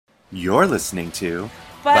You're listening to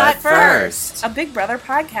But First, a Big Brother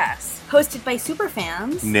podcast. Hosted by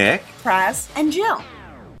superfans Nick, Praz, and Jill.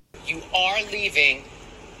 You are leaving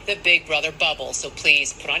the Big Brother bubble, so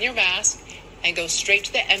please put on your mask and go straight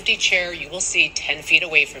to the empty chair you will see 10 feet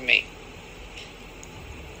away from me.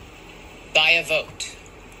 By a vote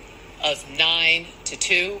of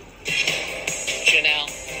 9-2, Janelle,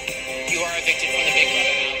 you are evicted from the Big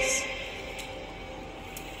Brother house.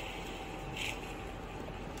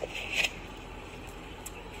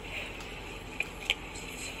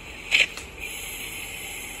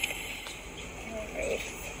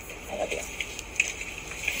 I love you.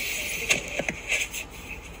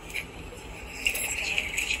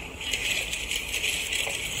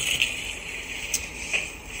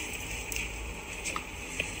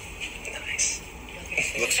 Nice.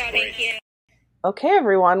 Looks great. Okay,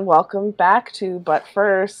 everyone, welcome back to But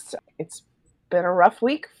First. It's been a rough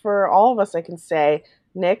week for all of us, I can say.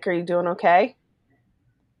 Nick, are you doing okay?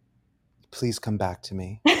 please come back to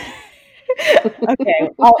me. Okay,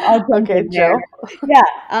 I'll jump Okay, in there. Jill. Yeah,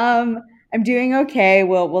 I'm doing okay.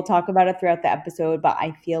 We'll talk about it throughout the episode, but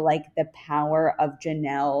I feel like the power of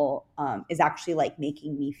Janelle is actually like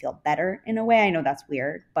making me feel better in a way. I know that's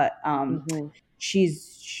weird, but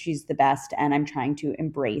she's the best, and I'm trying to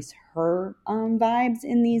embrace her vibes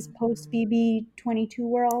in these post BB22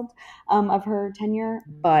 world of her tenure.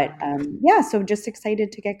 But yeah, so just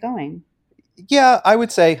excited to get going. Yeah, I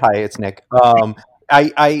would say, hi, it's Nick.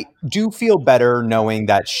 I do feel better knowing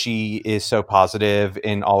that she is so positive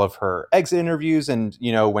in all of her exit interviews. And,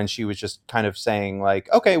 you know, when she was just kind of saying like,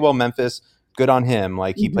 okay, well, Memphis, good on him.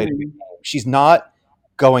 Like he played a good game. She's not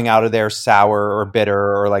going out of there sour or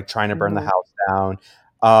bitter or like trying to burn the house down.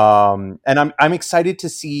 And I'm excited to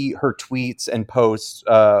see her tweets and posts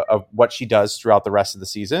of what she does throughout the rest of the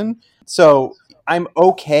season. So I'm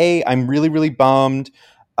okay. I'm really, really bummed.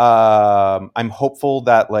 I'm hopeful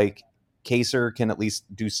that like Kaser can at least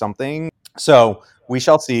do something. So we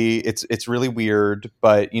shall see. It's really weird,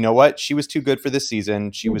 but you know what? She was too good for this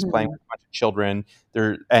season. She was playing with a bunch of children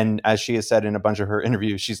there, and as she has said in a bunch of her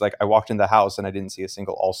interviews, she's like, I walked in the house and I didn't see a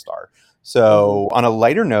single all-star. So on a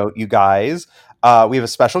lighter note, you guys, we have a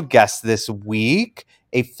special guest this week,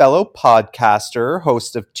 a fellow podcaster,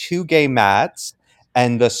 host of Two Gay Mats,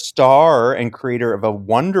 and the star and creator of a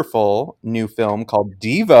wonderful new film called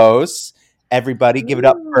Devos. Everybody give it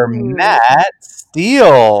up for Matt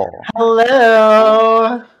Steele.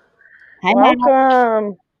 Hello. Hi, Matt.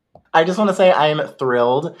 Welcome. I just want to say I am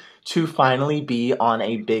thrilled to finally be on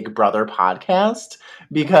a Big Brother podcast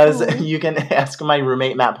because you can ask my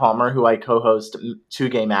roommate, Matt Palmer, who I co-host Two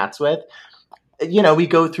Gay Mats with. You know, we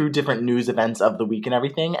go through different news events of the week and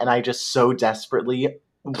everything, and I just so desperately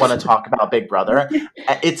want to talk about Big Brother.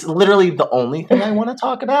 It's literally the only thing I want to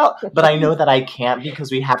talk about, but I know that I can't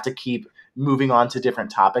because we have to keep moving on to different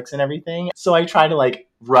topics and everything. So I try to like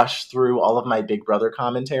rush through all of my Big Brother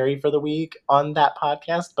commentary for the week on that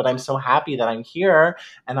podcast, but I'm so happy that I'm here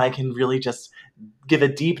and I can really just give a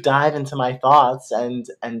deep dive into my thoughts and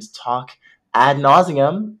talk ad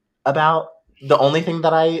nauseum about the only thing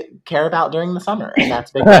that I care about during the summer, and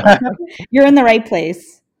that's Big Brother. You're in the right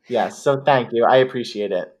place. Yes, so thank you. I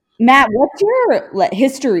appreciate it. Matt, what's your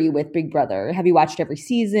history with Big Brother? Have you watched every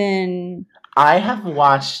season? I have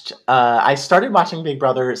watched, I started watching Big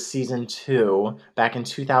Brother season 2 back in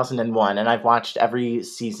 2001, and I've watched every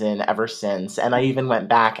season ever since. And I even went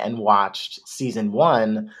back and watched season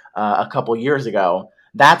 1 a couple years ago.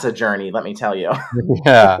 That's a journey, let me tell you.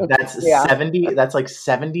 Yeah. That's 70, that's like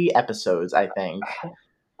 70 episodes, I think.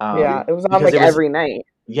 Yeah, it was on like every night.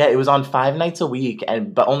 Yeah, it was on 5 nights a week,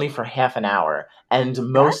 but only for half an hour. And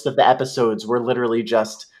most of the episodes were literally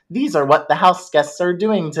just, these are what the house guests are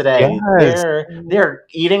doing today. Yes. They're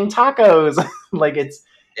eating tacos. Like it's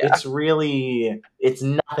really, it's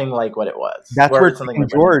nothing like what it was. That's where King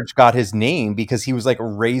George got his name, because he was like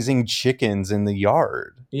raising chickens in the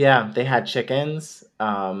yard. Yeah, they had chickens.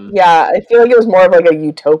 Yeah, I feel like it was more of like a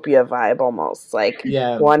utopia vibe almost, like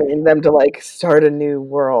wanting them to like start a new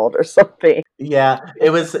world or something. Yeah,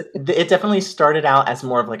 it definitely started out as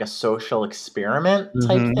more of like a social experiment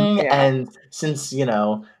type thing. Yeah. And since, you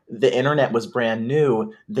know, the internet was brand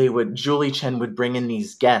new, Julie Chen would bring in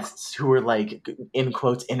these guests who were like, in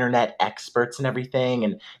quotes, internet experts and everything.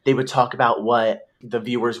 And they would talk about what the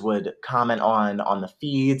viewers would comment on the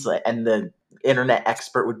feeds, and the internet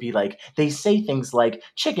expert would be like, they say things like,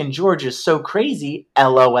 Chicken George is so crazy,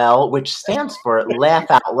 LOL, which stands for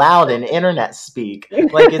laugh out loud in internet speak.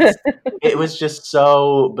 Like it was just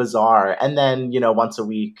so bizarre. And then, you know, once a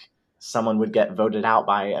week, someone would get voted out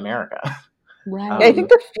by America. Right. I think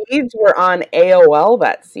the feeds were on AOL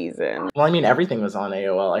that season. Well, I mean, everything was on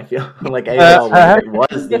AOL. I feel like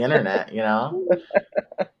AOL was the internet, you know?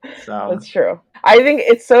 So That's true. I think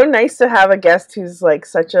it's so nice to have a guest who's like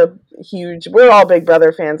such a huge, we're all Big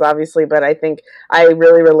Brother fans, obviously, but I think I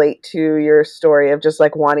really relate to your story of just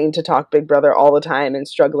like wanting to talk Big Brother all the time and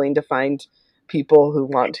struggling to find people who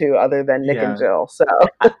want to other than Nick and Jill. So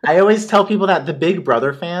I always tell people that the Big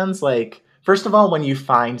Brother fans, like, first of all, when you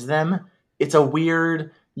find them, it's a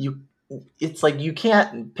weird, it's like you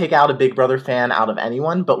can't pick out a Big Brother fan out of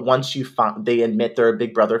anyone, but once they admit they're a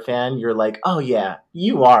Big Brother fan, you're like, oh yeah,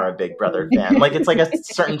 you are a Big Brother fan. Like, it's like a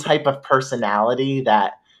certain type of personality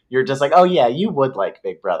that you're just like, oh yeah, you would like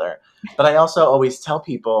Big Brother. But I also always tell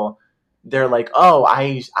people, they're like, oh,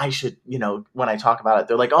 I should, you know, when I talk about it,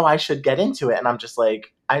 they're like, oh, I should get into it. And I'm just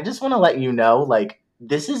like, I just want to let you know, like,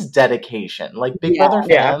 this is dedication. Like, Big Brother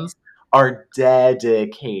fans are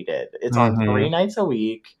dedicated. It's on 3 nights a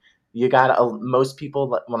week. You got most people,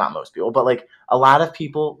 well, not most people, but like a lot of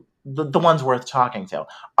people, the ones worth talking to,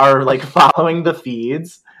 are like following the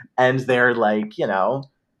feeds, and they're like, you know,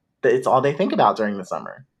 it's all they think about during the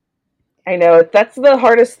summer. I know that's the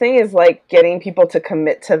hardest thing, is like getting people to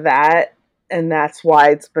commit to that. And that's why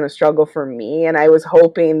it's been a struggle for me. And I was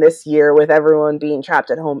hoping this year, with everyone being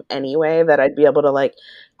trapped at home anyway, that I'd be able to like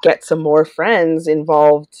get some more friends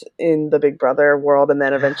involved in the Big Brother world. And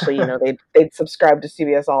then eventually, you know, they'd subscribe to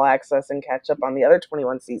CBS All Access and catch up on the other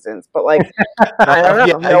 21 seasons. But like, I don't know.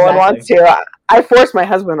 Yeah, no one wants to. I forced my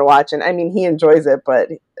husband to watch, and I mean, he enjoys it, but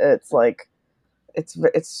it's like, it's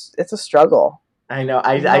a struggle. I know.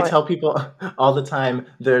 I tell people all the time,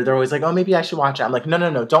 they're always like, oh, maybe I should watch it. I'm like,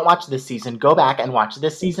 no, don't watch this season. Go back and watch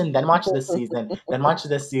this season, then watch this season, then watch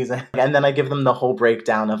this season. And then I give them the whole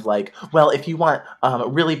breakdown of like, well, if you want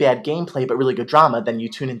really bad gameplay but really good drama, then you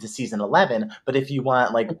tune into season 11. But if you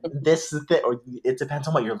want like this, or it depends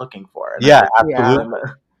on what you're looking for. And yeah, absolutely.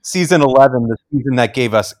 Season 11, the season that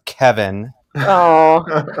gave us Kevin. Oh,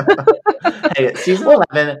 hey, season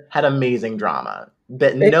 11 had amazing drama.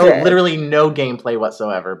 But literally no gameplay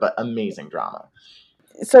whatsoever, but amazing drama.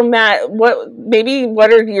 So Matt, what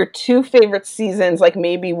are your 2 favorite seasons? Like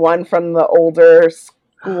maybe one from the older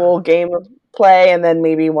school game of play, and then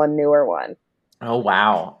maybe one newer one. Oh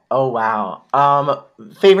wow.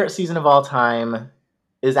 Favorite season of all time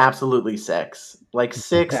is absolutely 6. Like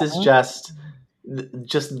 6 is just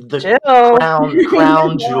the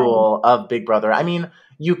crown jewel of Big Brother. I mean,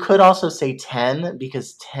 you could also say 10,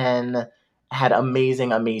 because 10 had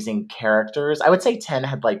amazing characters. I would say 10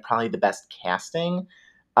 had like probably the best casting,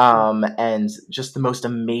 and just the most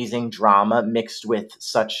amazing drama mixed with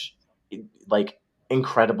such like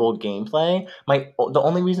incredible gameplay. The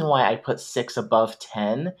only reason why I put 6 above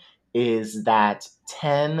 10 is that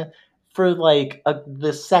 10, for like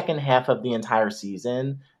the second half of the entire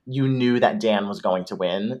season, you knew that Dan was going to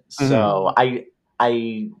win. So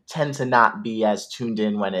I tend to not be as tuned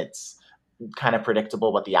in when it's kind of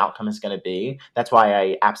predictable what the outcome is going to be. That's why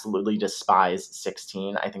I absolutely despise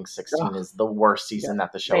 16. I think 16 is the worst season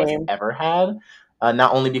that the show has ever had.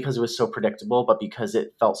 Not only because it was so predictable, but because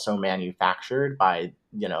it felt so manufactured by,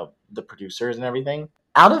 you know, the producers and everything.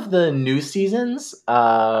 Out of the new seasons,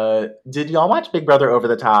 did y'all watch Big Brother Over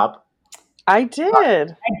the Top? I did. I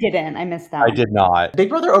didn't. I missed that. I did not. Big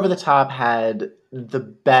Brother Over the Top had the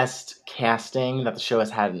best casting that the show has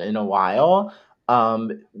had in a while.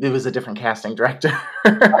 It was a different casting director.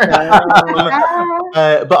 But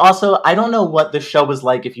also, I don't know what the show was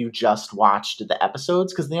like if you just watched the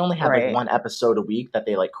episodes, because they only had like 1 episode a week that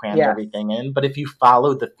they like crammed everything in. But if you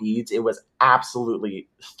followed the feeds, it was absolutely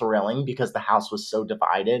thrilling because the house was so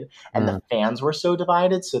divided and the fans were so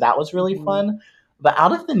divided. So that was really fun. But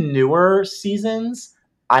out of the newer seasons,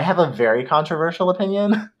 I have a very controversial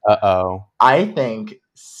opinion. Uh-oh. I think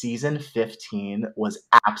season 15 was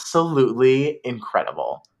absolutely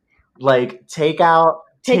incredible. Like, take out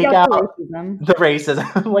the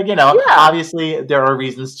racism. Like, you know, obviously there are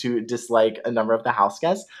reasons to dislike a number of the house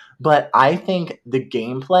guests, but I think the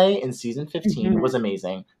gameplay in season 15 was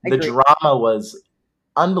amazing. The drama was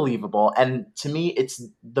unbelievable, and to me, it's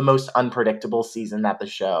the most unpredictable season that the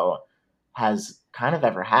show has kind of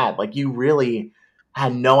ever had. Like, you really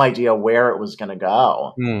had no idea where it was going to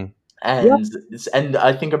go. And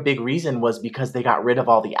I think a big reason was because they got rid of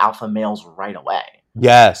all the alpha males right away.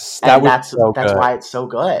 Yes, that's why it's so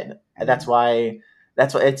good. That's why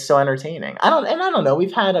it's so entertaining. I don't know.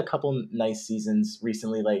 We've had a couple nice seasons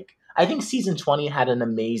recently. Like, I think season 20 had an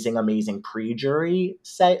amazing pre-jury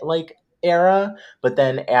set like era, but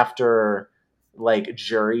then after like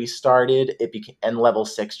jury started, and level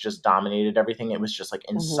 6 just dominated everything. It was just like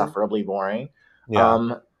insufferably boring.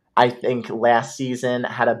 I think last season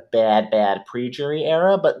had a bad pre-jury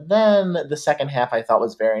era, but then the second half I thought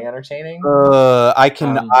was very entertaining. I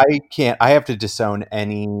can't. I have to disown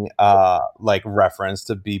any like reference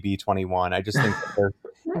to BB21. I just think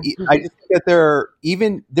that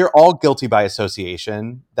they're all guilty by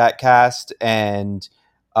association, that cast, and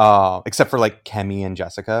except for like Kemi and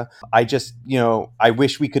Jessica. I just, I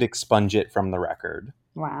wish we could expunge it from the record.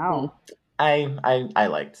 Wow. I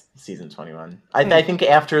liked season 21. I think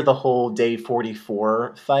after the whole day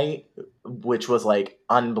 44 fight, which was like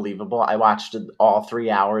unbelievable, I watched all 3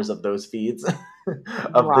 hours of those feeds of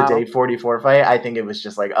the day 44 fight. I think it was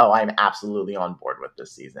just like, oh, I'm absolutely on board with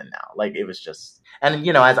this season now. Like, it was just, and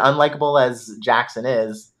as unlikable as Jackson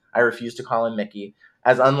is, I refuse to call him Mickey,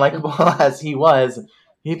 as unlikable as he was,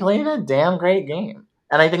 he played a damn great game.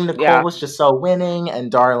 And I think Nicole was just so winning and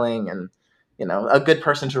darling and, a good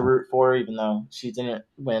person to root for, even though she didn't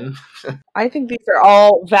win. I think these are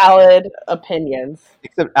all valid opinions.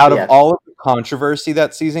 Except out of all of the controversy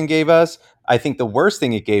that season gave us, I think the worst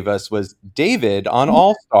thing it gave us was David on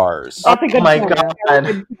All Stars. That's a good my point.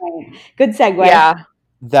 God. Good segue. Yeah.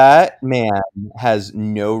 That man has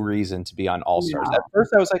no reason to be on All Stars. No. At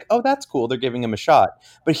first I was like, oh, that's cool. They're giving him a shot.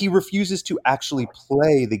 But he refuses to actually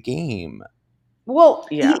play the game. Well,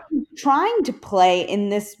 he's trying to play in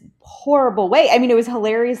this horrible way. I mean, it was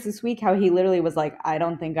hilarious this week how he literally was like, I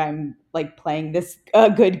don't think I'm like playing this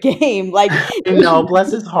good game. Like, no,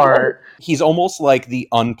 bless his heart. He's almost like the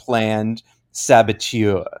unplanned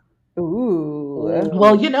saboteur. Ooh.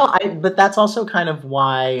 Well, but that's also kind of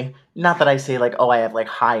why, not that I say like, oh, I have like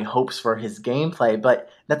high hopes for his gameplay, but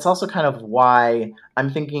that's also kind of why I'm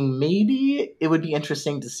thinking maybe it would be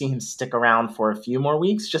interesting to see him stick around for a few more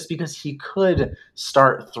weeks, just because he could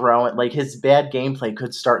start throwing, like, his bad gameplay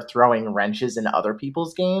could start throwing wrenches in other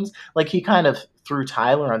people's games. Like, he kind of threw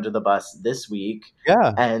Tyler under the bus this week.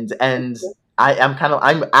 Yeah. And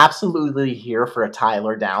I'm absolutely here for a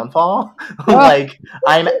Tyler downfall. Like,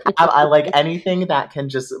 I like anything that can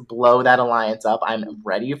just blow that alliance up. I'm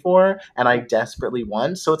ready for, and I desperately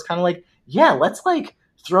want. So it's kind of like, yeah, let's like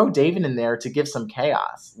throw David in there to give some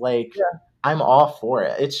chaos. Like, I'm all for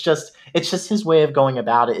it. It's just his way of going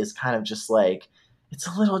about it is kind of just like, it's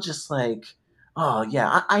a little just like, oh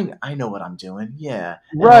yeah, I know what I'm doing. Yeah,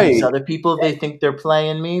 and right. These other people, they think they're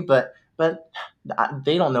playing me, but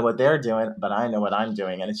they don't know what they're doing, but I know what I'm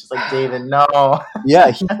doing. And it's just like, David, no.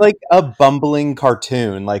 Yeah, he's like a bumbling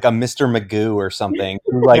cartoon, like a Mr. Magoo or something,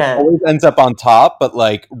 who like always ends up on top, but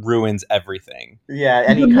like ruins everything. Yeah,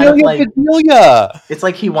 and he kind of like, it's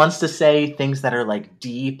like he wants to say things that are like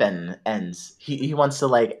deep and he wants to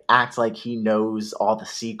like act like he knows all the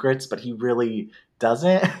secrets, but he really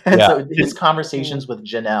doesn't. And so his conversations with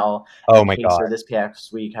Janelle and Kaysar this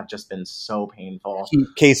past week have just been so painful.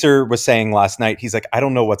 Kaysar was saying last night, he's like, I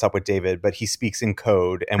don't know what's up with David, but he speaks in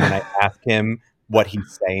code, and when I ask him what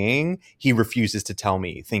he's saying, he refuses to tell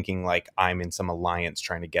me, thinking like I'm in some alliance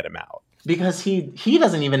trying to get him out. Because he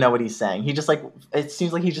doesn't even know what he's saying. He just like, it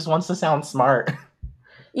seems like he just wants to sound smart.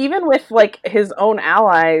 Even with like his own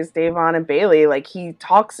allies, Da'Vonne and Bailey, like he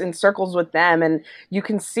talks in circles with them, and you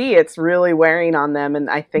can see it's really wearing on them. And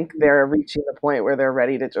I think they're reaching the point where they're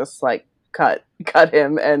ready to just like cut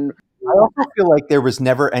him. And I also feel like there was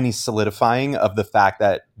never any solidifying of the fact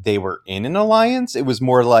that they were in an alliance. It was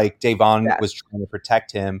more like Da'Vonne was trying to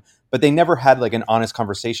protect him, but they never had like an honest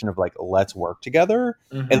conversation of like, let's work together,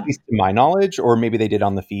 at least to my knowledge, or maybe they did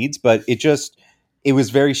on the feeds, but it was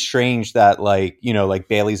very strange that like, like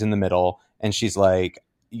Bailey's in the middle and she's like,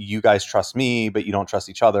 you guys trust me, but you don't trust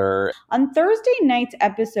each other. On Thursday night's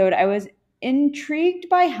episode, I was intrigued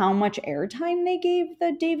by how much airtime they gave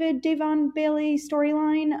the Da'Vonne Bailey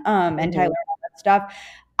storyline, and Tyler and all that stuff.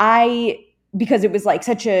 Because it was like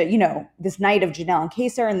such a, this night of Janelle and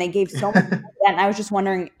Kaysar, and they gave so much of that. And I was just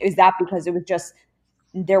wondering, is that because it was just,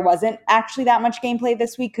 there wasn't actually that much gameplay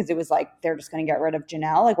this week because it was like they're just going to get rid of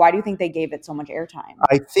Janelle? Like, why do you think they gave it so much airtime?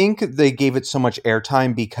 I think they gave it so much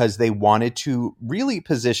airtime because they wanted to really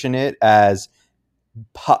position it as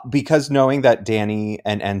because knowing that Danny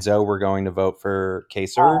and Enzo were going to vote for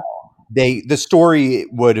Kaysar, the story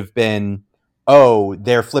would have been, oh,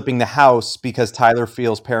 they're flipping the house because Tyler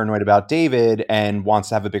feels paranoid about David and wants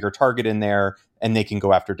to have a bigger target in there, and they can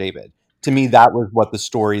go after David. To me, that was what the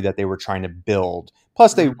story that they were trying to build.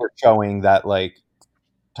 Plus, they were showing that like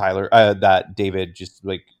that David just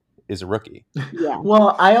like is a rookie. Yeah.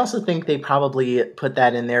 Well, I also think they probably put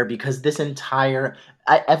that in there because this entire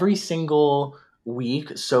every single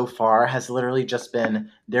week so far has literally just been,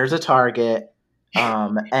 there's a target,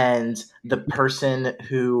 And the person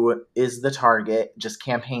who is the target just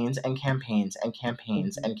campaigns and campaigns and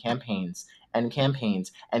campaigns and campaigns and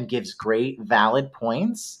campaigns and gives great valid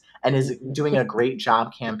points and is doing a great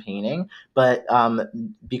job campaigning, but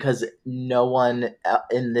because no one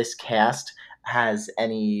in this cast has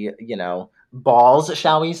any, balls,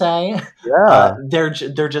 shall we say? Yeah. They're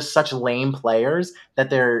just such lame players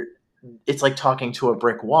that it's like talking to a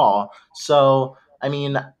brick wall. So, I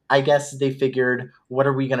mean, I guess they figured, what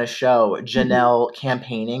are we going to show? Janelle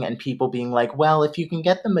campaigning and people being like, well, if you can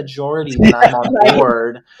get the majority when I'm on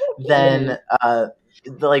board, then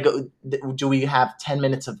do we have 10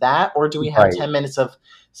 minutes of that, or do we have 10 minutes of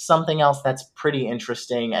something else that's pretty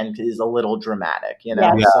interesting and is a little dramatic,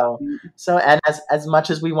 Yeah. So and as much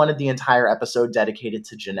as we wanted the entire episode dedicated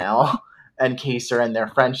to Janelle and Kaser and their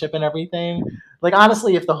friendship and everything, like,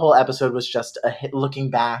 honestly, if the whole episode was just looking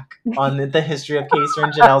back on the history of Kaser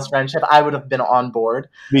and Janelle's friendship, I would have been on board.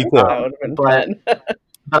 Me too. That would have been fun.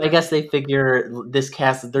 But I guess they figure this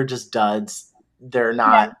cast, they're just duds. They're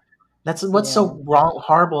not. Yeah. That's what's so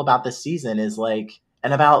horrible about this season is, like,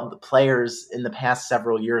 and about the players in the past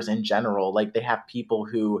several years in general, like, they have people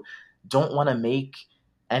who don't want to make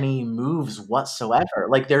any moves whatsoever.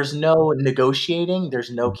 Like, there's no negotiating, there's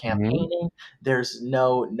no campaigning, there's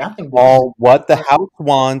no nothing. All what the house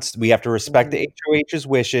wants. We have to respect the HOH's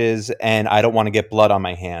wishes, and I don't want to get blood on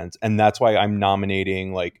my hands, and that's why I'm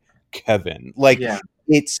nominating, like, Kevin. Like,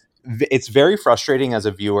 it's very frustrating as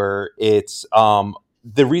a viewer. It's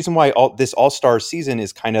the reason why this All-Star season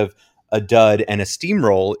is kind of a dud and a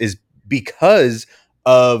steamroll is because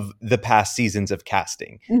of the past seasons of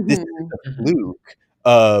casting. This is a fluke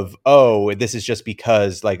of, this is just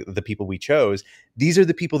because, like, the people we chose. These are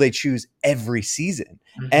the people they choose every season.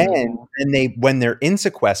 And when they're in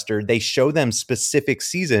sequestered, they show them specific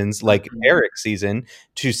seasons, like Eric's season,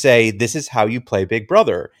 to say, this is how you play Big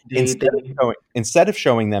Brother. Instead of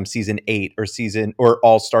showing them season 8 or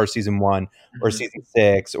All-Star season 1 or season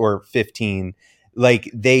 6 or 15, like,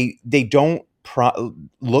 they don't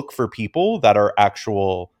look for people that are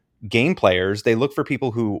actual game players. They look for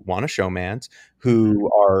people who want a showmance,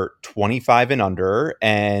 who are 25 and under,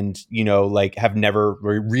 and, like, have never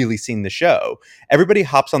really seen the show. Everybody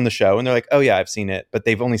hops on the show and they're like, oh yeah, I've seen it, but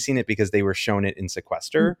they've only seen it because they were shown it in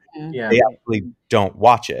sequester. They actually don't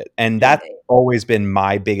watch it. And that's always been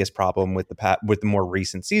my biggest problem with the more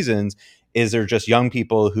recent seasons, is they're just young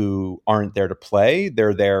people who aren't there to play.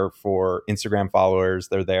 They're there for Instagram followers.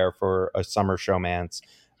 They're there for a summer showmance.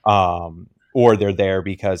 Or they're there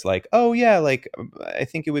because, like, oh yeah, like, I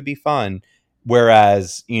think it would be fun.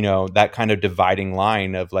 Whereas, that kind of dividing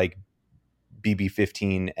line of, like,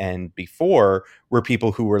 BB15 and before were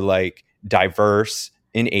people who were, like, diverse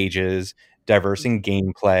in ages, diverse in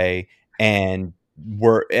gameplay, and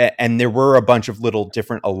there were a bunch of little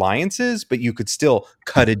different alliances, but you could still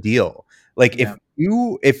cut a deal. Like, if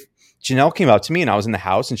Janelle came out to me and I was in the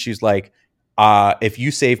house and she's like, if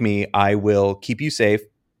you save me, I will keep you safe.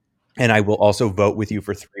 And I will also vote with you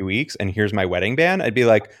for 3 weeks. And here's my wedding band. I'd be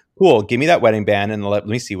like, cool, give me that wedding band and let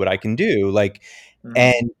me see what I can do. Like,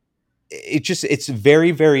 and it's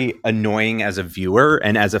very, very annoying as a viewer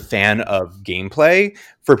and as a fan of gameplay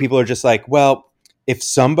for people who are just like, well, if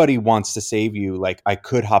somebody wants to save you, like, I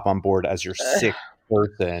could hop on board as your sixth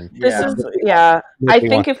person. I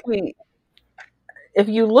think if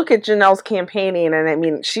you look at Janelle's campaigning, and I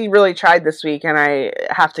mean, she really tried this week, and I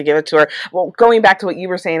have to give it to her. Well, going back to what you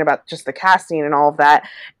were saying about just the casting and all of that,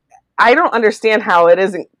 I don't understand how it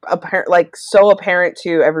isn't apparent, like, so apparent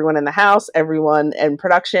to everyone in the house, everyone in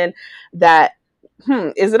production, that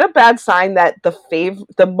is it a bad sign that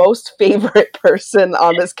the most favorite person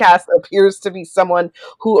on this cast appears to be someone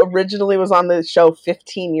who originally was on the show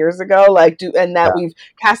 15 years ago? We've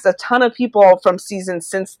cast a ton of people from seasons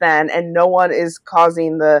since then, and no one is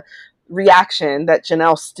causing the reaction that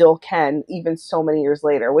Janelle still can, even so many years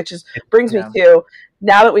later, which brings me to,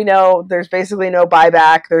 now that we know there's basically no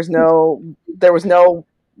buyback, there was no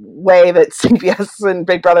way that CBS and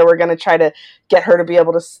Big Brother were going to try to get her to be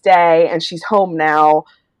able to stay, and she's home now.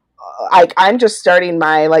 I'm just starting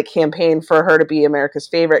my, like, campaign for her to be America's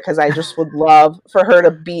favorite, because I just would love for her to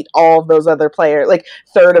beat all of those other players, like,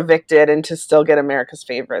 third evicted, and to still get America's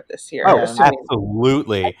favorite this year. Oh,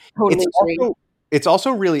 absolutely. It's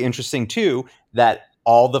also really interesting too that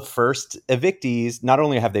all the first evictees, not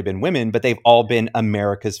only have they been women, but they've all been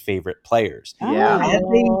America's favorite players.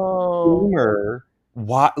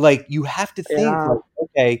 Like, you have to think, like,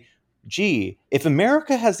 okay, gee, if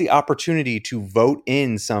America has the opportunity to vote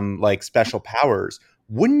in some, like, special powers,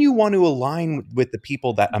 wouldn't you want to align with the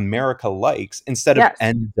people that America likes instead of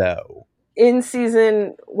Enzo? in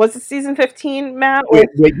season 15, Matt? With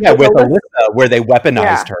Alyssa. Alyssa, where they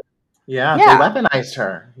weaponized her. Yeah, Yeah. they weaponized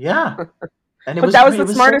her. Yeah. And But that was the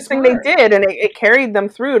smartest thing they did, and it carried them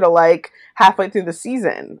through to like halfway through the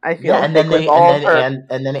season. I feel and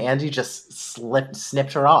then Andy just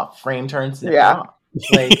snipped her off, framed her and snipped her off.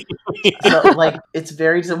 Like, so like it's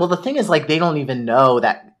very well. The thing is, like, they don't even know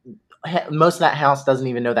that most of that house doesn't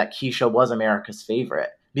even know that Keisha was America's favorite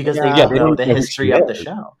because they don't know the history of the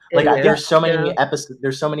show. Like, there's so many episodes.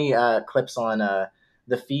 There's so many clips on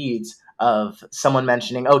the feeds of someone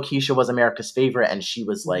mentioning, oh, Keisha was America's favorite, and she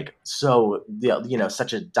was like so,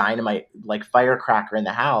 such a dynamite, like, firecracker in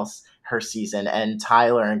the house her season, and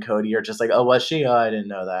Tyler and Cody are just like, oh, was she? Oh, I didn't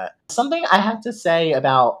know that. Something I have to say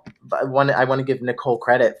about I want to give Nicole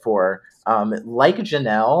credit for, like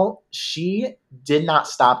Janelle, she did not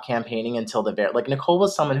stop campaigning until the very, like, Nicole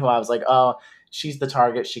was someone who I was like, oh, she's the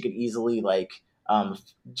target. She could easily like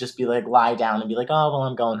just be like, lie down and be like, oh, well,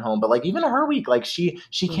 I'm going home. But like, even her week, like she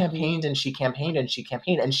campaigned and she campaigned and she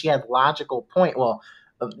campaigned, and she had logical point. Well,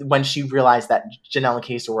 when she realized that Janelle and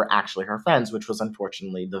Kaysar were actually her friends, which was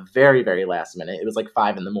unfortunately the very, very last minute. It was like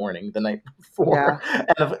 5 a.m. the night before,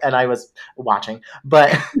 and I was watching.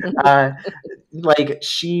 But like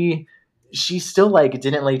she still like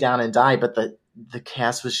didn't lay down and die. But the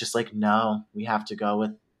cast was just like, no, we have to go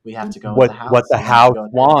with what the house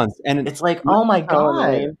wants. And it's like, oh my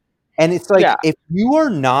God. And it's like, if you are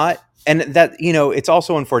not, and that, it's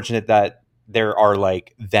also unfortunate that there are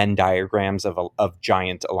like Venn diagrams of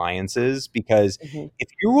giant alliances, because if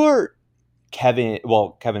you were Kevin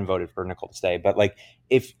voted for Nicole to stay, but like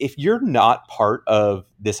if you're not part of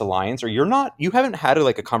this alliance, or you haven't had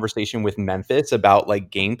a conversation with Memphis about like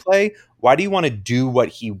gameplay, why do you want to do what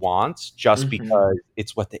he wants just because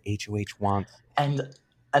it's what the HOH wants? And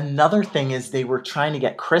another thing is, they were trying to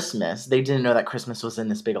get Christmas. They didn't know that Christmas was in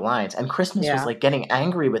this big alliance, and Christmas was like getting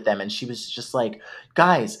angry with them, and she was just like,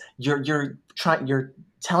 "Guys, you're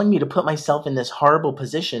telling me to put myself in this horrible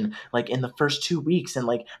position, like in the first 2 weeks, and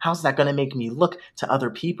like, how's that going to make me look to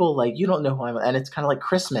other people? Like, you don't know who I am." And it's kind of like,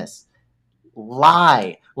 Christmas,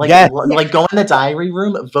 lie, like go in the diary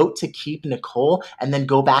room, vote to keep Nicole, and then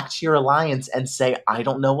go back to your alliance and say, I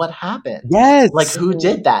don't know what happened. Like, who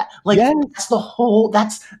did that? Like, that's the whole,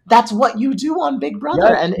 that's what you do on Big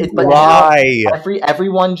Brother. And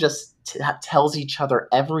everyone just tells each other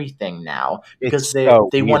everything now, because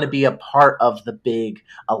they want to be a part of the big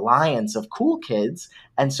alliance of cool kids,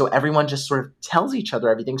 and so everyone just sort of tells each other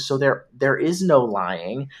everything. So there is no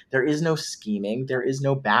lying, there is no scheming, there is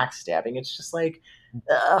no backstabbing. It's just like,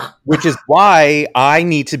 which is why I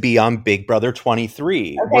need to be on Big Brother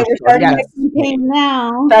 23. Okay, we're starting the campaign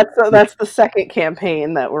now. That's the second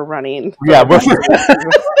campaign that we're running. Yeah,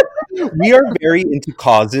 we are very into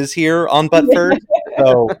causes here on But First.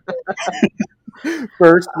 So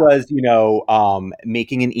first was,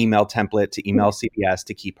 making an email template to email CBS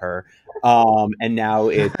to keep her. And now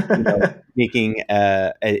it's making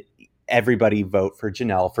everybody vote for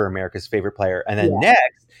Janelle for America's favorite player. And then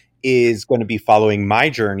next is going to be following my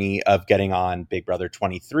journey of getting on Big Brother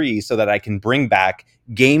 23 so that I can bring back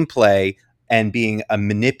gameplay and being a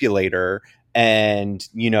manipulator, and,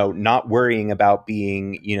 not worrying about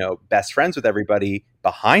being, best friends with everybody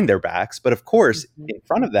behind their backs, but of course in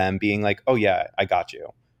front of them being like, oh yeah, I got you.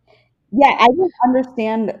 Yeah, I don't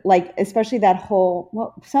understand, like, especially that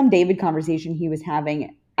whole, some David conversation he was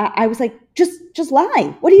having. I was like, just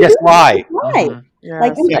lie. What are you doing? Lie. Lie. Yes,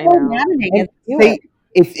 like, it's so maddening.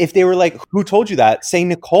 If they were like, who told you that? Say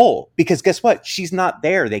Nicole, because guess what? She's not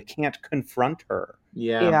there. They can't confront her.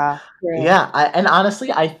 Yeah. And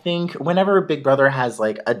honestly, I think whenever Big Brother has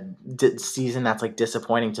like a season that's like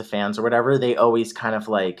disappointing to fans or whatever, they always kind of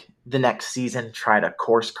like the next season try to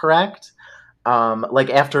course correct. Like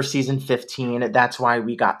after season 15, that's why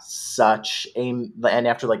we got and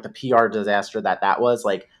after like the PR disaster that was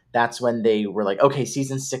like, that's when they were like, okay,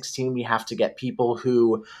 season 16, we have to get people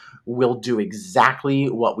who will do exactly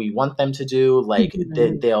what we want them to do. Like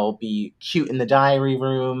they'll be cute in the diary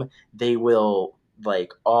room. They will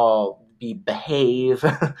like all behave.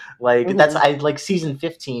 Like that's like season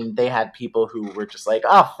 15, they had people who were just like,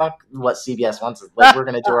 oh, fuck what CBS wants. Like, we're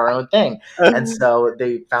going to do our own thing. And so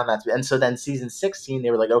they found that. And so then season 16,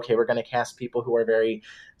 they were like, okay, we're going to cast people who are very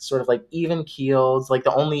sort of like even keeled. Like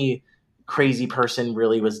the only crazy person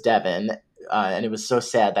really was Devin. And it was so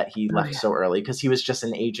sad that he left so early, because he was just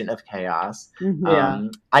an agent of chaos.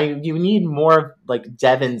 You need more like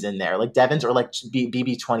Devins in there, like Devins or like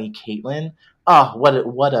BB20 Caitlyn. Oh, what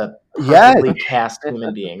a perfectly cast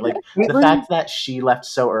human being. Like the fact that she left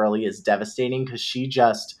so early is devastating, because she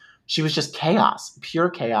just she was just chaos, pure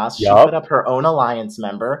chaos. Yup. She put up her own alliance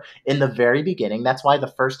member in the very beginning. That's why the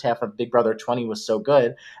first half of Big Brother 20 was so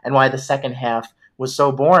good, and why the second half was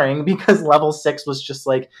so boring, because level 6 was just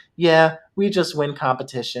like, yeah, we just win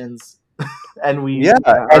competitions and we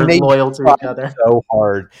are and they loyal to each other. so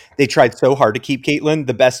hard. They tried so hard to keep Caitlyn.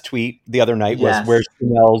 The best tweet the other night was, Yes. "Where's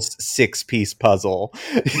Chanel's 6-piece puzzle?"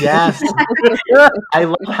 Yes. I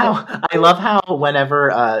love how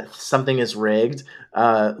whenever something is rigged,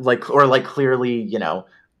 clearly,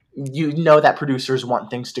 you know that producers want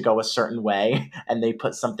things to go a certain way, and they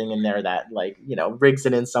put something in there that rigs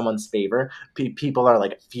it in someone's favor. People are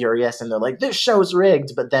like furious, and they're like, "This show's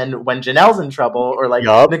rigged." But then when Janelle's in trouble or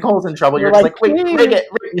Yup. Nicole's in trouble, you're just like, "Wait, rig it!"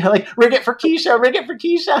 You're like, "Rig it for Keisha! Rig it for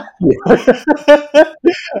Keisha!"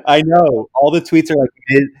 I know. All the tweets are like,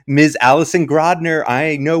 "Ms. Allison Grodner,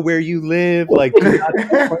 I know where you live." Like, do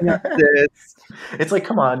not point out this. It's like,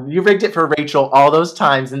 come on, you rigged it for Rachel all those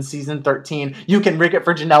times in season 13. You can rig it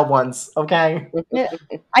for Janelle once, okay?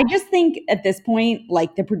 I just think at this point,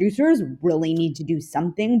 like, the producers really need to do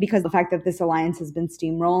something, because the fact that this alliance has been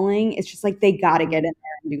steamrolling, it's just like they got to get in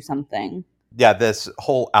there and do something. Yeah, this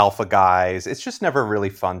whole alpha guys, it's just never really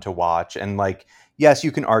fun to watch. And like, yes,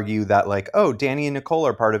 you can argue that like, oh, Danny and Nicole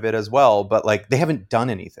are part of it as well, but like they haven't done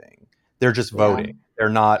anything. They're just voting. They're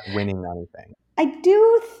not winning anything. I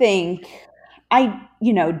do think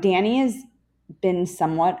Danny has been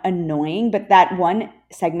somewhat annoying, but that one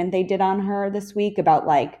segment they did on her this week about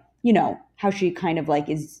how she kind of like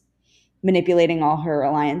is manipulating all her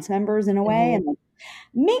alliance members in a way, and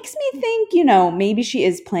makes me think, maybe she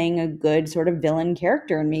is playing a good sort of villain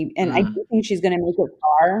character, and I do think she's going to make it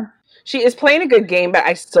far. She is playing a good game, but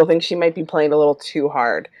I still think she might be playing a little too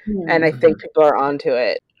hard, and I think people are onto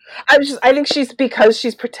it. I think because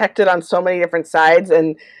she's protected on so many different sides,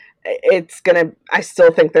 and I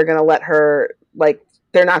still think they're gonna let her, like,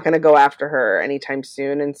 they're not gonna go after her anytime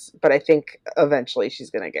soon, but I think eventually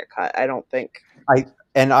she's gonna get cut.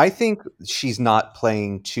 I think she's not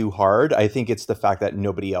playing too hard. I think it's the fact that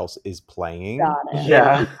nobody else is playing. Got it.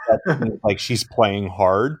 Yeah. Like she's playing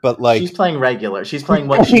hard, but like she's playing regular. She's playing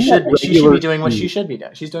what she should be. She should be doing what she should be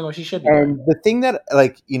doing. She's doing what she should be doing. And the thing that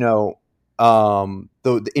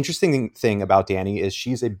the interesting thing about Danny is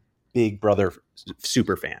she's a Big Brother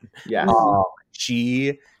super fan. Yeah.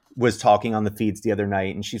 She was talking on the feeds the other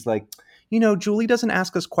night, and she's like, Julie doesn't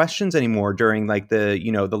ask us questions anymore during like the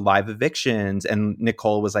live evictions. And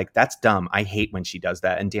Nicole was like, that's dumb. I hate when she does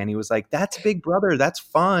that. And Danny was like, that's Big Brother. That's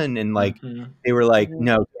fun. And like, they were like,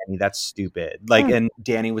 no, Danny, that's stupid. Like, and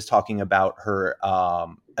Danny was talking about her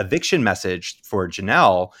eviction message for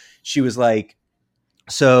Janelle. She was like,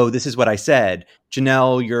 so this is what I said.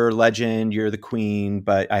 Janelle, you're a legend. You're the queen,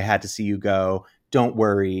 but I had to see you go. Don't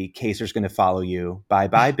worry. Kaser's going to follow you.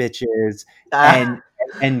 Bye-bye, bitches.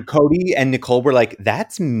 And Cody and Nicole were like,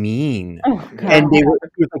 that's mean. Oh, God. And he was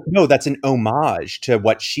like, no, that's an homage to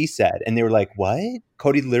what she said. And they were like, what?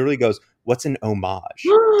 Cody literally goes, what's an homage?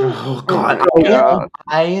 Oh, God.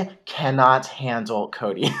 I cannot handle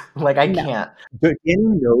Cody. Like, I can't. But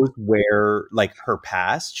Danny knows where, like, her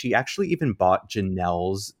past. She actually even bought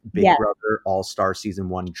Janelle's Big Brother All-Star Season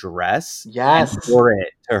 1 dress. Yes. And wore it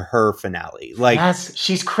to her finale. Like, yes,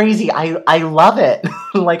 she's crazy. I love it.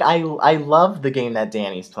 Like, I love the game that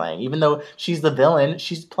Danny's playing. Even though she's the villain,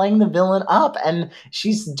 she's playing the villain up. And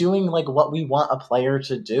she's doing, like, what we want a player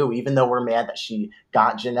to do. Even though we're mad that she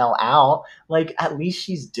got Janelle out, like, at least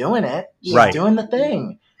she's doing it. She's doing the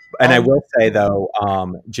thing. And I will say, though,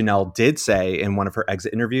 Janelle did say in one of her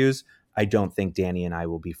exit interviews, I don't think Danny and I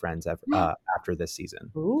will be friends after this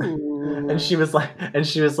season. Ooh. And she was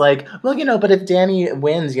like, well, but if Danny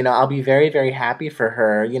wins, I'll be very, very happy for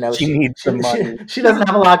her. She needs some money. She doesn't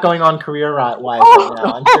have a lot going on career-wise right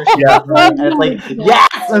now. I'm sure she does. Right? And it's like,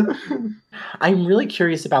 yes! I'm really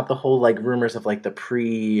curious about the whole, like, rumors of, like, the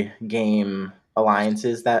pre-game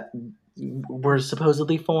alliances that were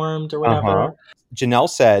supposedly formed or whatever. Janelle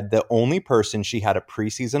said the only person she had a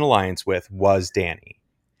preseason alliance with was Danny.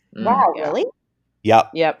 Wow, really?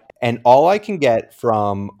 Yep. And all I can get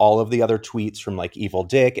from all of the other tweets from like Evil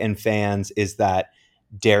Dick and fans is that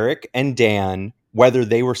Derek and Dan, whether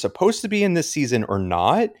they were supposed to be in this season or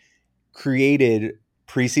not, created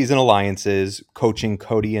preseason alliances coaching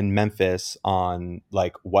Cody and Memphis on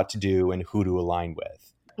like what to do and who to align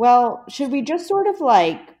with. Well, should we just sort of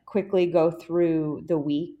like quickly go through the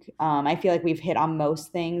week? I feel like we've hit on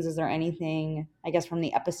most things. Is there anything, I guess, from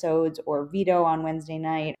the episodes or veto on Wednesday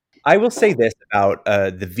night? I will say this about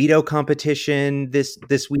the veto competition this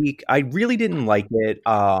week. I really didn't like it.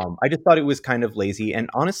 I just thought it was kind of lazy. And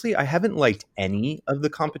honestly, I haven't liked any of the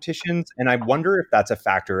competitions. And I wonder if that's a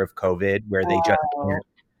factor of COVID where they just can't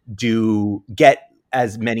get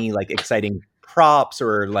as many like exciting props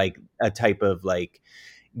or like a type of like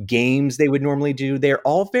games they would normally do. They're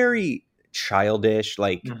all very childish,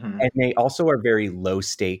 like, and they also are very low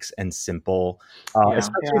stakes and simple,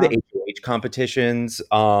 especially the HOH competitions.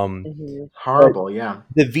 Horrible, yeah.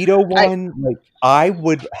 The veto one, like, I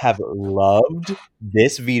would have loved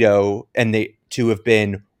this veto and they to have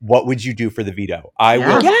been, what would you do for the veto? I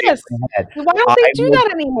will. Yes. Why don't they do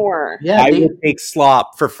that anymore? Yeah, I will take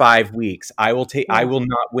slop for 5 weeks. I will take. I will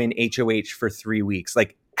not win HOH for 3 weeks.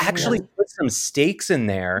 Like, actually put some stakes in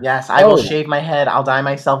there. Yes, I will shave my head. I'll dye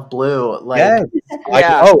myself blue. Like, actually,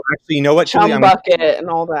 you know what? Chum bucket and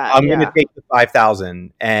all that. I'm going to take the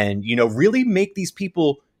 5,000 and, you know, really make these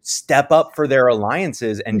people step up for their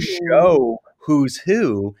alliances and show who's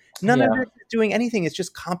who. None of this is doing anything. It's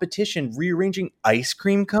just competition, rearranging ice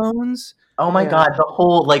cream cones. Oh my God, the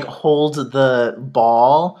whole, like, hold the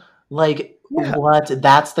ball. Like, what?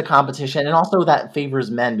 That's the competition. And also that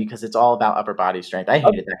favors men because it's all about upper body strength. I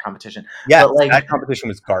hated that competition. Yeah, but, like, that competition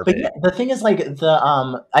was garbage. But the thing is, like,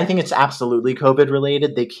 I think it's absolutely COVID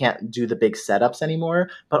related. They can't do the big setups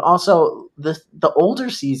anymore. But also the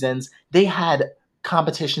older seasons, they had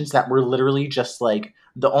competitions that were literally just like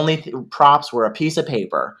the only props were a piece of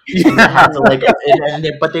paper. And they had to, like,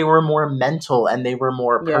 but they were more mental and they were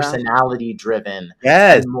more personality driven.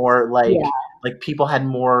 Yes, and more like people had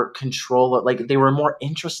more control. Like, they were more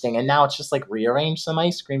interesting. And now it's just like rearrange some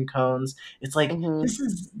ice cream cones. It's like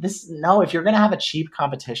no. If you're gonna have a cheap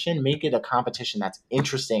competition, make it a competition that's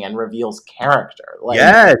interesting and reveals character. Like,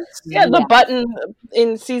 the button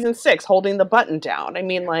in season 6 holding the button down. I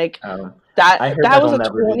mean, like that. I heard that was they'll a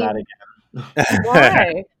never 20. do that again.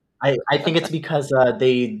 Why? I think it's because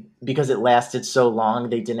because it lasted so long,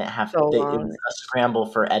 they didn't have it was a scramble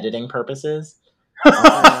for editing purposes.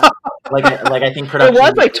 Like I think production. It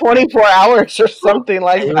was like 24 hours or something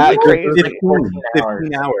like that. Crazy.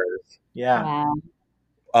 15 hours. Yeah.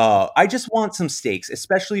 I just want some stakes,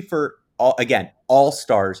 especially for all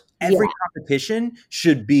stars. Every competition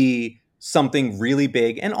should be something really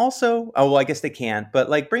big, and also, I guess they can't, but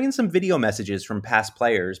like bring in some video messages from past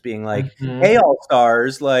players, being like, "Hey, all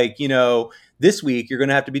stars, like, you know, this week you're going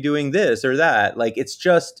to have to be doing this or that." Like,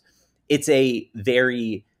 it's a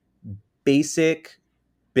very basic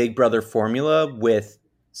Big Brother formula with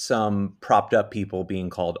some propped up people being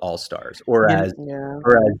called all stars, or as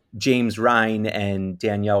James Ryan and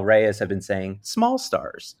Danielle Reyes have been saying, small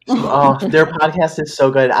stars. Oh, their podcast is so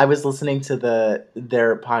good. I was listening to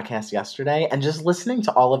their podcast yesterday and just listening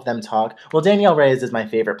to all of them talk. Well, Danielle Reyes is my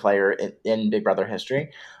favorite player in Big Brother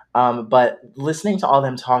history. But listening to all of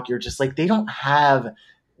them talk, you're just like, they don't have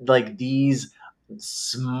like these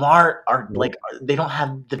smart like they don't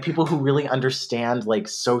have the people who really understand like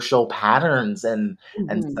social patterns and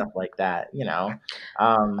stuff like that, you know.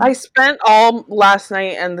 I spent all last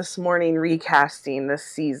night and this morning recasting this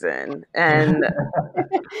season, and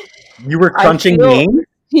you were crunching names.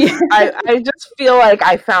 I just feel like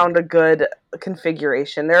I found a good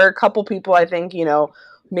configuration. There are a couple people I think, you know,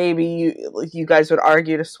 maybe you guys would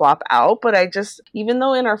argue to swap out, but I just, even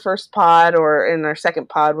though in our first pod or in our second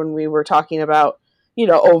pod when we were talking about, you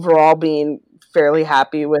know, overall being fairly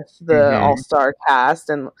happy with the all-star cast,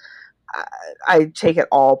 and I take it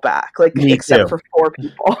all back, like, except for 4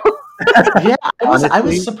 people. I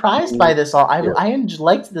was surprised by this all. I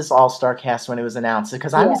liked this all-star cast when it was announced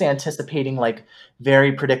because I was anticipating like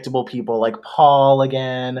very predictable people like Paul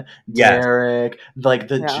again, Derek, like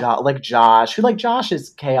Josh, who, like, Josh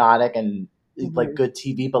is chaotic and like good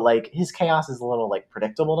TV, but like his chaos is a little like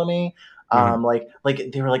predictable to me.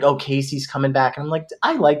 Like they were like, oh, Casey's coming back, and I'm like,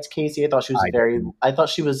 I liked Casey. I thought she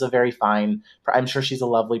was a very fine. I'm sure she's a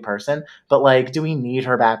lovely person, but like, do we need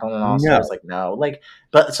her back on an All Stars? Like, no. Like,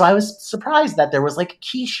 but so I was surprised that there was like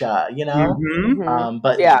Keisha, you know.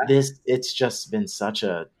 But it's just been such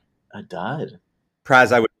a dud.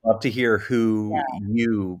 Praz, I would love to hear who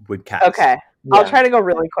you would cast. Okay. Yeah. I'll try to go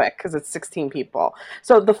really quick because it's 16 people.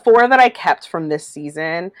 So the 4 that I kept from this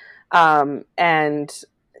season, and,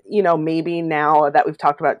 you know, maybe now that we've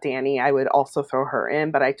talked about Danny, I would also throw her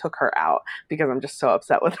in, but I took her out because I'm just so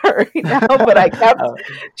upset with her right now. But I kept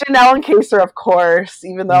Janelle and Kaysar, of course,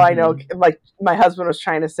 even though I know, like, my husband was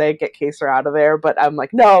trying to say get Kaysar out of there, but I'm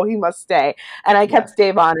like, no, he must stay. And I kept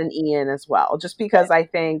Davon and Ian as well, just because I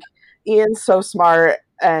think Ian's so smart,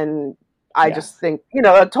 and I just think, you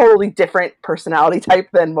know, a totally different personality type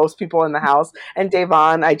than most people in the house. And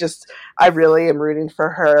Davon, I really am rooting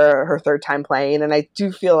for her 3rd time playing. And I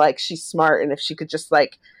do feel like she's smart. And if she could just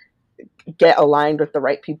like get aligned with the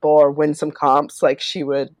right people or win some comps, like, she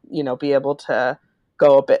would, you know, be able to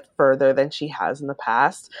go a bit further than she has in the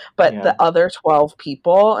past. But Yeah. the other 12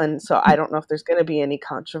 people, and so I don't know if there's going to be any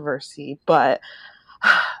controversy, but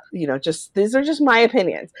just these are just my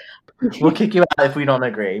opinions. We'll kick you out if we don't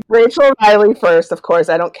agree. Rachel Riley first, of course.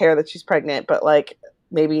 I don't care that she's pregnant, but like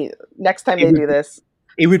maybe next time they do this.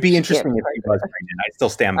 It would be interesting if he was pregnant. I still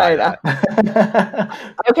stand by that.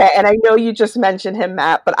 Okay, and I know you just mentioned him,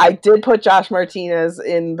 Matt, but I did put Josh Martinez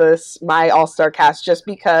in my all-star cast just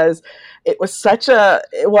because he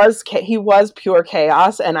was pure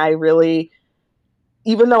chaos, and I really,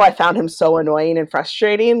 even though I found him so annoying and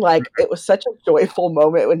frustrating, like it was such a joyful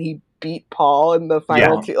moment when he beat Paul in the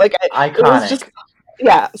final two. Like iconic. It was just.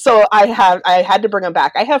 Yeah, so I had to bring him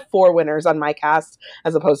back. I have 4 winners on my cast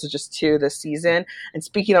as opposed to just 2 this season. And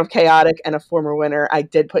speaking of chaotic and a former winner, I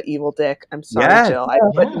did put Evil Dick. I'm sorry, Jill. I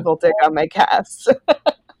put Evil Dick on my cast.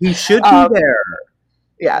 He should be there.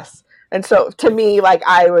 Yes. And so to me, like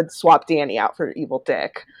I would swap Danny out for Evil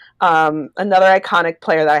Dick. Another iconic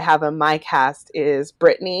player that I have on my cast is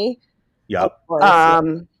Brittany. Yep.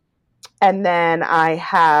 And then I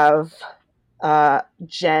have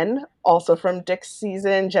Jen, also from Dick's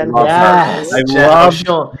season. Jen, yes, I love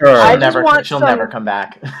her. She'll never come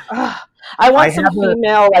back. I want some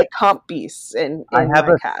female like comp beasts in I have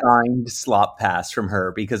my a cast. signed slop pass from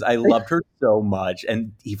her because I loved her so much,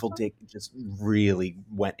 and Evil Dick just really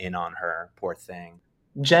went in on her. Poor thing.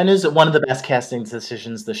 Jen is one of the best casting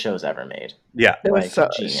decisions the show's ever made. Yeah,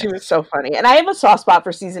 she was so funny, and I have a soft spot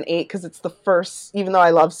for season 8 because it's the first. Even though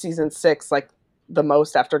I love season 6, like the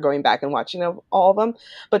most after going back and watching all of them,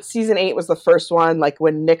 but season 8 was the first one. Like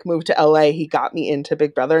when Nick moved to LA, he got me into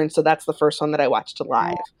Big Brother, and so that's the first one that I watched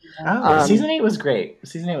live. Season 8 was great.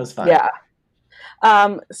 Season 8 was fun. Yeah.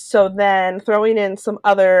 So then throwing in some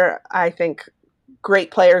other, I think,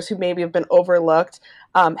 great players who maybe have been overlooked.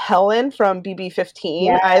 Helen from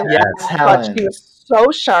BB15. I thought she was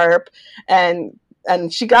so sharp, and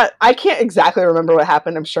she got, I can't exactly remember what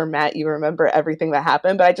happened. I'm sure, Matt, you remember everything that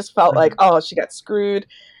happened, but I just felt like, she got screwed,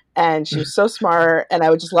 and she was so smart, and I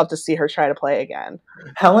would just love to see her try to play again.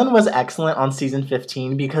 Helen was excellent on season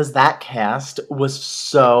 15 because that cast was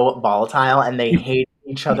so volatile, and they hated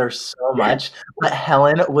each other so much. But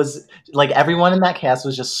Helen was, like, everyone in that cast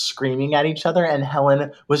was just screaming at each other, and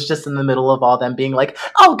Helen was just in the middle of all them being like,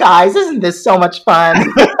 "Oh, guys, isn't this so much fun?"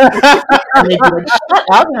 And they'd be like, "Shut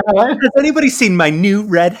up, Helen. Has anybody seen my new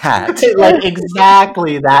red hat?" Like,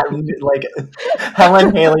 exactly that, like,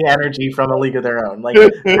 Helen Haley energy from A League of Their Own. Like,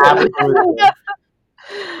 absolutely.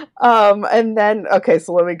 And then, okay,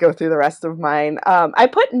 so let me go through the rest of mine. I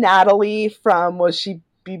put Natalie from, was she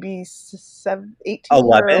BB 18 or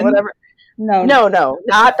whatever? No,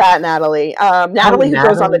 not that Natalie. Natalie who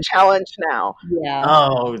goes on the challenge now. Yeah.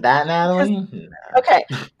 Oh, that Natalie? Okay.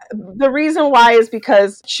 The reason why is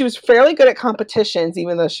because she was fairly good at competitions,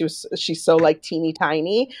 even though she's so like teeny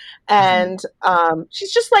tiny, and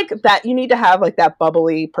she's just like that. You need to have like that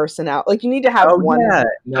bubbly personality. Like you need to have one. Yeah.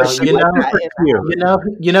 No,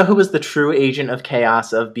 you know who was the true agent of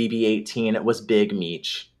chaos of BB18? It was Big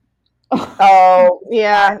Meech. Oh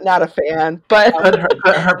yeah, not a fan, but put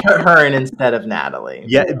her in instead of Natalie.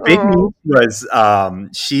 Yeah, Big Meech was.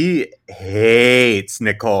 She hates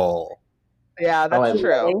Nicole. Yeah, that's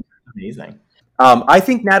true. Amazing. I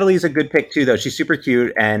think Natalie's a good pick too, though. She's super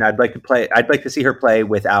cute, and I'd like to see her play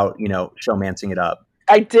without, showmancing it up.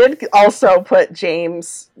 I did also put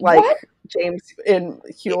James in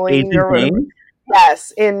Hewling or whatever.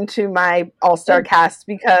 Yes, into my all-star cast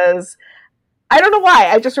because I don't know why.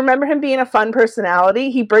 I just remember him being a fun personality.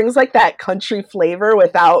 He brings like that country flavor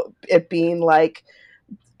without it being like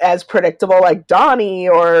as predictable like Donnie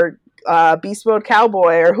or Beast Mode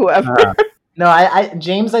Cowboy or whoever. No,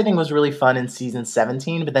 James I think was really fun in season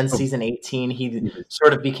 17, but then season 18 he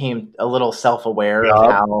sort of became a little self-aware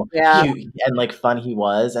of how cute and like fun he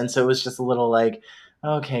was, and so it was just a little like,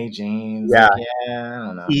 okay, James. Yeah, I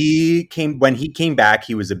don't know. When he came back,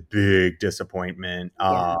 he was a big disappointment.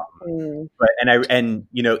 But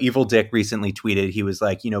Evil Dick recently tweeted, he was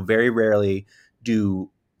like, very rarely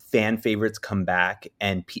do fan favorites come back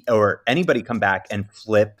or anybody come back and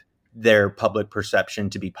flip their public perception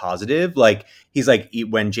to be positive. Like he's like,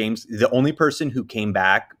 when James, the only person who came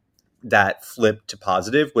back that flipped to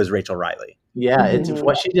positive was Rachel Riley. Yeah,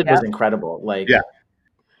 what she did was incredible. Like, yeah.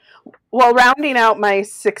 Well, rounding out my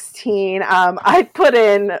 16, I put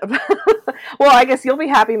in, well, I guess you'll be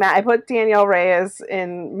happy, Matt. I put Danielle Reyes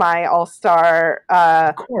in my all-star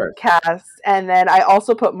cast. And then I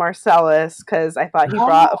also put Marcellus because I thought he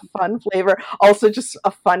brought a fun flavor. Also just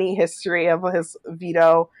a funny history of his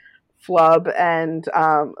veto flub. And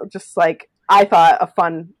just like, I thought a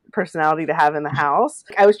fun personality to have in the house.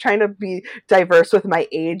 I was trying to be diverse with my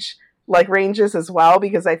age ranges as well,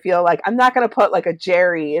 because I feel like I'm not going to put a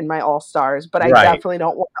Jerry in my all-stars, but I definitely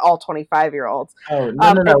don't want all 25-year-olds. Oh,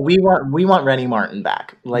 no. We want Rennie Martin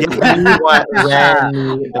back. We want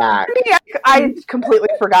Rennie back. I completely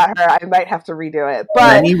forgot her. I might have to redo it.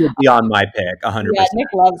 But Rennie would be on my pick, 100%. Yeah, Nick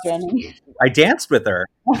loves Rennie. I danced with her.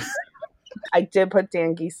 I did put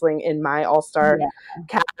Dan Giesling in my all-star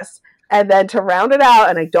cast. And then to round it out,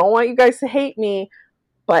 and I don't want you guys to hate me,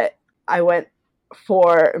 but I went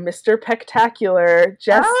for Mr. Pectacular,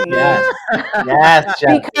 Jesse. Yes,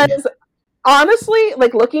 Jesse. Because honestly,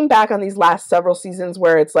 looking back on these last several seasons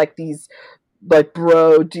where it's these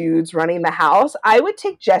bro dudes running the house, I would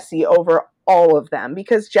take Jesse over all of them,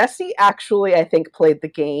 because Jesse actually, I think, played the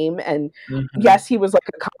game, and yes, he was a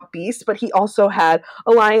cop beast, but he also had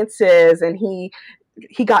alliances, and he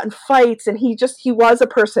got in fights, and he was a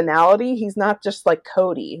personality. He's not just like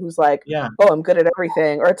Cody, who's oh, I'm good at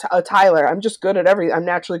everything, or Tyler, I'm just good at everything. I'm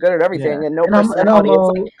naturally good at everything, and no personality.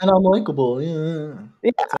 And I'm likable. Yeah.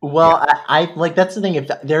 Well, I that's the thing. If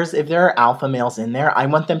there are alpha males in there, I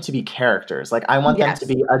want them to be characters. I want them to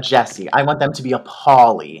be a Jesse. I want them to be a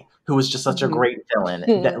Paulie, who was just such a great villain.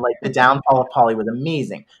 The downfall of Paulie was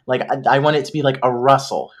amazing. I want it to be a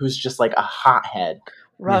Russell, who's just a hothead.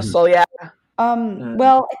 Russell, yeah.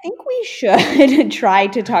 Well, I think we should try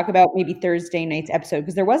to talk about maybe Thursday night's episode,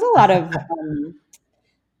 because there was a lot of,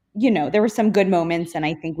 there were some good moments, and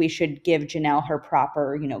I think we should give Janelle her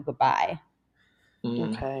proper, goodbye.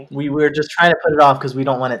 Okay. We were just trying to put it off because we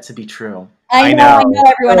don't want it to be true. I know,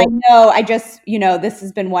 everyone. I know. I just, this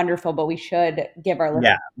has been wonderful, but we should give our listeners.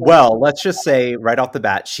 Yeah. Well, let's just say right off the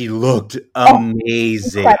bat, she looked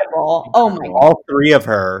amazing. Incredible. Oh my God. All three of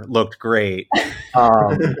her looked great.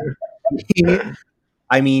 I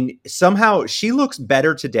mean, somehow she looks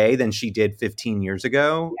better today than she did 15 years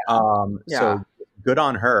ago. So good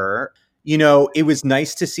on her. It was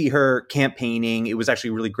nice to see her campaigning. It was actually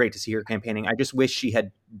really great to see her campaigning. I just wish she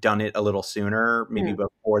had done it a little sooner, maybe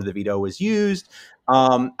before the veto was used.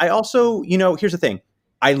 I also, here's the thing.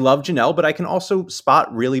 I love Janelle, but I can also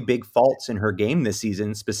spot really big faults in her game this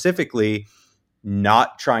season, specifically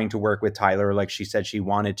not trying to work with Tyler like she said she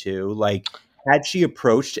wanted to. Had she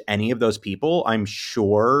approached any of those people, I'm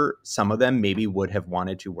sure some of them maybe would have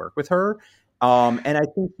wanted to work with her. And I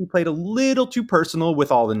think she played a little too personal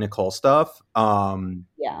with all the Nicole stuff.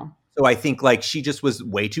 So I think she just was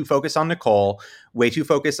way too focused on Nicole, way too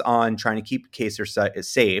focused on trying to keep Kaser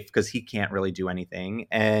safe, because he can't really do anything.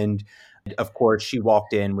 And of course, she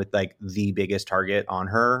walked in with the biggest target on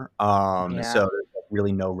her. So there's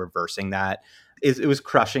really no reversing that. It was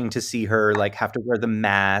crushing to see her have to wear the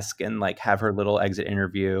mask and have her little exit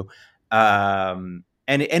interview. And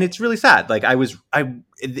it's really sad. I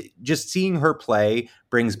just seeing her play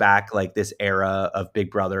brings back this era of Big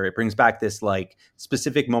Brother. It brings back this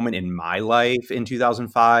specific moment in my life in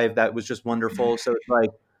 2005 that was just wonderful. So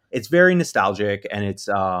it's very nostalgic, and it's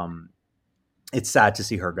sad to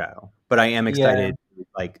see her go. But I am excited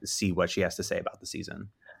to see what she has to say about the season.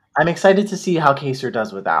 I'm excited to see how Kaser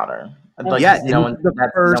does without her. No one's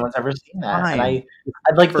ever seen that. Time.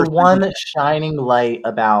 And I'd the one shining light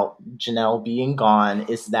about Janelle being gone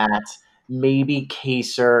is that maybe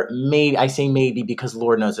Kaser, I say maybe because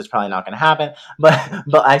Lord knows it's probably not going to happen, but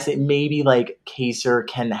I say maybe Kaser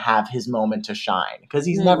can have his moment to shine, because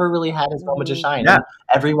he's never really had his moment to shine. Yeah. And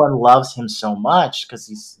everyone loves him so much because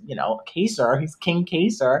he's, Kaser, he's King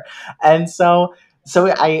Kaser. And so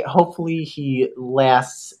I hopefully he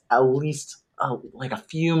lasts at least a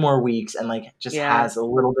few more weeks and has a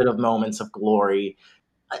little bit of moments of glory.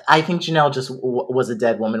 I think Janelle just was a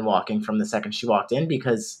dead woman walking from the second she walked in,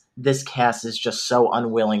 because this cast is just so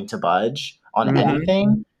unwilling to budge on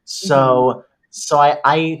anything. So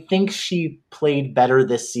I think she played better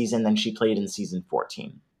this season than she played in season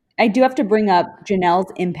 14. I do have to bring up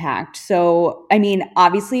Janelle's impact. So, I mean,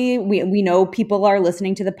 obviously, we know people are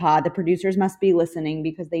listening to the pod. The producers must be listening,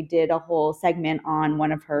 because they did a whole segment on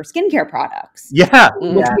one of her skincare products. Yeah.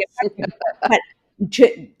 But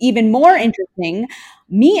even more interesting,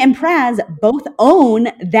 me and Praz both own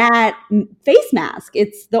that face mask.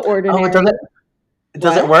 It's the Ordinary.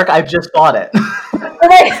 Does it work? I've just bought it.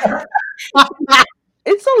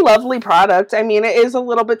 It's a lovely product. I mean, it is a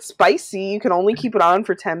little bit spicy. You can only keep it on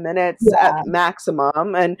for 10 minutes at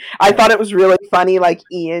maximum. And I thought it was really funny,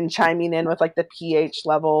 Ian chiming in with the pH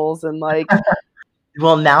levels and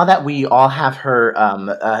Well, now that we all have her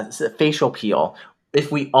facial peel,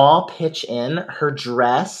 if we all pitch in, her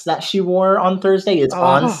dress that she wore on Thursday is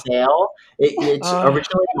on sale. It's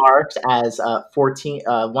originally marked as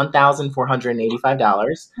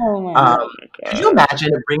 $1,485. Oh my Um, God. could you imagine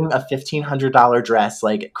bringing a $1,500 dress,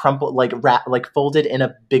 like crumpled, like like folded in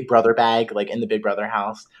a Big Brother bag, like in the Big Brother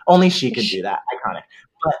house? Only she could do that. Iconic.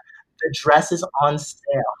 But the dress is on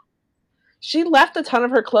sale. She left a ton of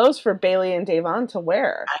her clothes for Bailey and Davon to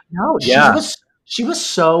wear. I know. Yeah. She was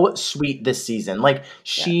so sweet this season. Like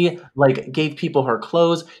she like gave people her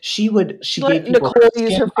clothes. She gave people Nicole her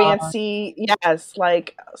use her skin fancy,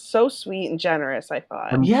 like so sweet and generous. I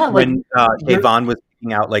thought. Yeah, when Davon was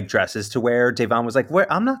picking out like dresses to wear, Davon was like,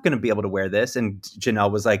 I'm not going to be able to wear this. And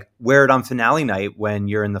Janelle was like, wear it on finale night when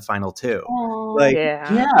you're in the final two. Like,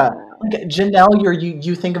 yeah. Like Janelle,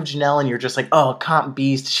 you think of Janelle and you're just like, oh, comp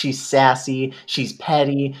beast. She's sassy. She's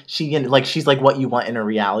petty. She's like what you want in a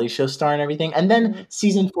reality show star and everything. And then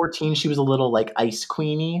season 14, she was a little like ice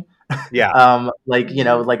queenie. Yeah. Like,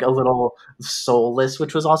 like a little soulless,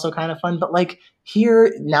 which was also kind of fun. But like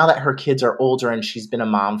here, now that her kids are older and she's been a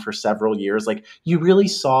mom for several years, like you really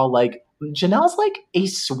saw like Janelle's like a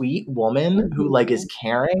sweet woman who like is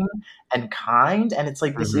caring and kind. And it's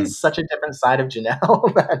like, this is such a different side of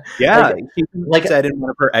Janelle. Man. Yeah. Like she said in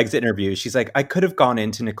one of her exit interviews, she's like, I could have gone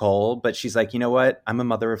into Nicole, but she's like, you know what? I'm a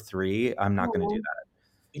mother of 3. I'm not going to do that.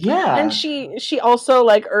 Yeah. And she also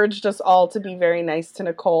like urged us all to be very nice to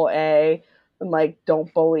Nicole A. and like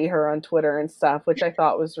don't bully her on Twitter and stuff, which I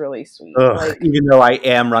thought was really sweet. Like, even though I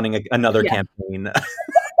am running another campaign.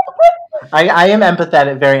 I am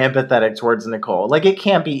empathetic, very empathetic towards Nicole. Like it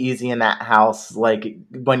can't be easy in that house, like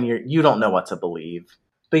when you don't know what to believe.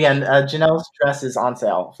 But yeah, Janelle's dress is on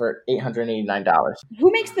sale for $889.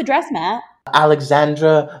 Who makes the dress, Matt?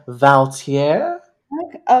 Alexandra Vautier.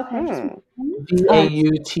 Okay.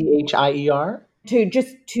 Vauthier. To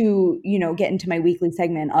get into my weekly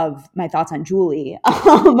segment of my thoughts on Julie,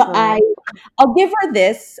 I'll give her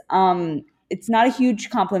this. It's not a huge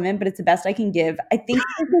compliment, but it's the best I can give. I think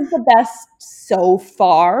this is the best so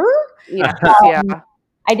far. Yeah,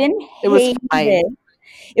 I didn't hate it. Was fine.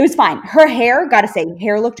 It was fine. Her hair, gotta say,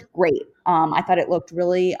 hair looked great. I thought it looked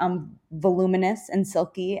really voluminous and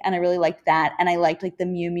silky, and I really liked that. And I liked like the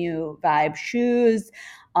Miu Miu vibe shoes.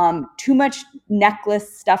 Too much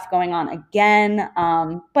necklace stuff going on again.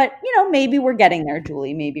 But maybe we're getting there,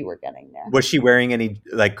 Julie. Maybe we're getting there. Was she wearing any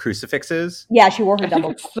like crucifixes? Yeah, she wore her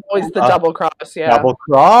double. It's always the double cross. Yeah, double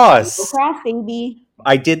cross. Double cross, baby.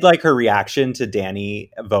 I did like her reaction to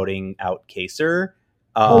Danny voting out Kaser.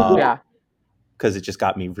 Because it just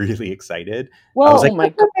got me really excited. Well, I was like, oh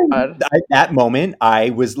my God. At that moment, I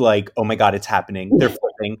was like, oh my God, it's happening. They're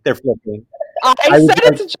flipping. I said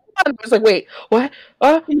it to John. I was like, wait, what?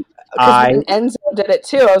 Because when Enzo did it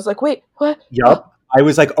too, I was like, wait, what? Yup. I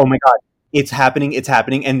was like, oh my God, it's happening.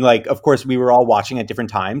 And like, of course, we were all watching at different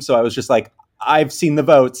times. So I was just like, I've seen the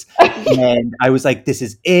votes. And I was like, this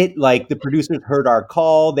is it. Like the producers heard our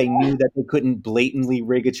call. They knew that they couldn't blatantly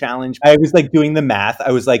rig a challenge. I was like doing the math.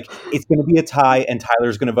 I was like, it's going to be a tie and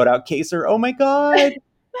Tyler's going to vote out Kaser. Oh my God.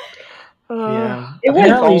 Yeah.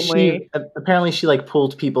 Apparently she like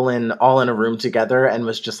pulled people in all in a room together and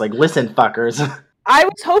was just like, listen, fuckers. I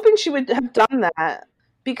was hoping she would have done that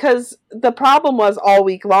because the problem was all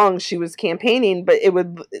week long she was campaigning, but it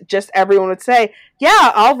would just everyone would say,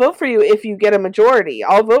 yeah, I'll vote for you if you get a majority.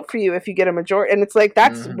 I'll vote for you if you get a majority. And it's like,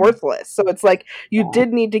 that's worthless. So it's like you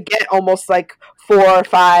did need to get almost like 4 or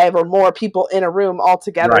 5 or more people in a room all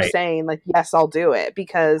together saying like, yes, I'll do it,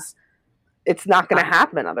 because it's not going to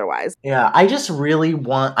happen otherwise. Yeah, I really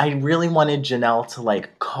wanted Janelle to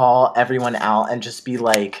like call everyone out and just be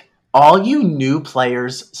like, all you new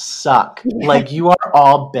players suck. Like you are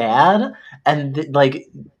all bad, and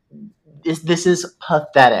this is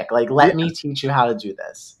pathetic. Like let me teach you how to do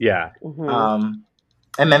this. Yeah. And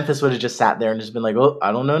Memphis would have just sat there and just been like, oh,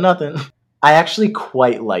 I don't know nothing. I actually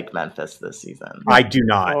quite like Memphis this season. I do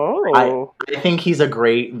not. I think he's a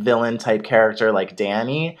great villain type character like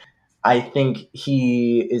Danny. I think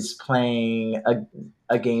he is playing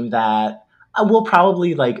a game that they'll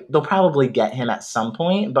probably get him at some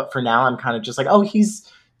point. But for now, I'm kind of just like, oh,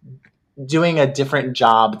 he's doing a different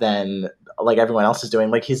job than like everyone else is doing.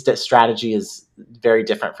 Like his strategy is very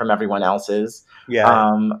different from everyone else's.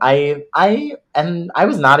 Yeah. I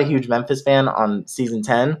was not a huge Memphis fan on season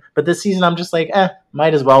 10, but this season I'm just like,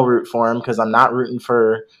 might as well root for him because I'm not rooting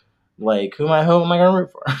for like who am I gonna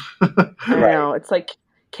root for? I know, it's like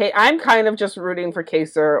I'm kind of just rooting for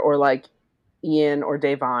Kaser or like Ian or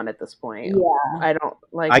Davon at this point. Yeah, I don't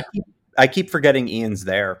like. I keep forgetting Ian's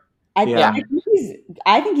there. I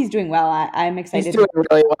think he's doing well. I'm excited. He's doing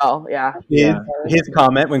really well. Yeah. His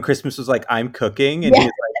comment when Christmas was like, "I'm cooking," and he's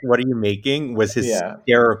like, "What are you making?" was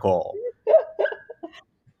hysterical.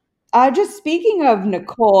 Just speaking of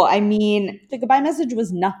Nicole, I mean, the goodbye message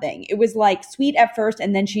was nothing. It was like sweet at first,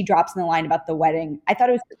 and then she drops in the line about the wedding. I thought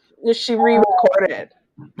it was. She re-recorded.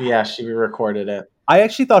 Yeah, she re-recorded it. I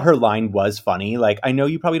actually thought her line was funny. Like, I know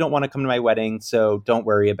you probably don't want to come to my wedding, so don't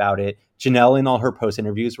worry about it. Janelle in all her post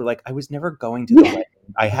interviews were like, I was never going to the wedding.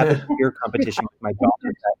 I have a peer competition with my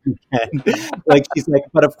daughter that weekend. Like, she's like,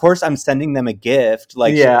 but of course I'm sending them a gift.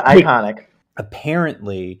 Like, yeah, iconic.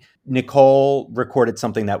 Apparently, Nicole recorded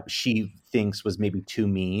something that she thinks was maybe too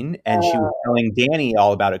mean, and she was telling Danny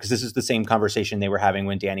all about it, because this is the same conversation they were having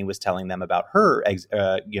when Danny was telling them about her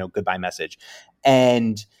goodbye message.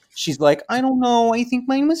 And she's like, I don't know, I think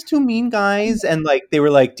mine was too mean, guys. And like, they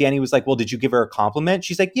were like, Danny was like, well, did you give her a compliment?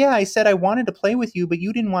 She's like, yeah, I said I wanted to play with you, but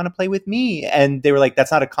you didn't want to play with me. And they were like,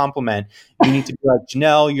 that's not a compliment. You need to be like,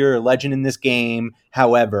 Janelle, you're a legend in this game,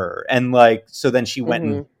 however. And like, so then she went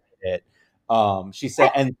and did it. She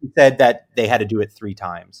said that they had to do it 3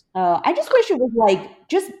 times. I just wish it was like,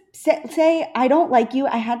 just say, I don't like you.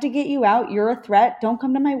 I had to get you out. You're a threat. Don't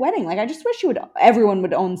come to my wedding. Like, I just wish everyone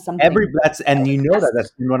would own something. And you know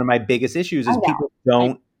that's been one of my biggest issues is people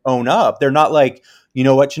don't own up. They're not like, you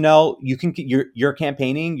know what, Janelle, you're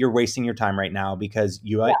campaigning. You're wasting your time right now because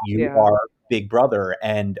you are Big Brother,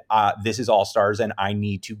 and this is All Stars, and I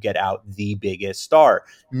need to get out the biggest star.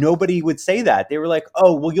 Nobody would say that. They were like,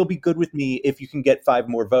 oh, well, you'll be good with me if you can get 5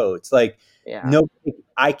 more votes. Like, no,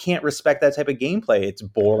 I can't respect that type of gameplay. It's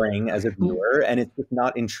boring as a viewer, and it's just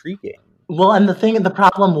not intriguing. Well, and the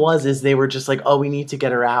problem is they were just like, oh, we need to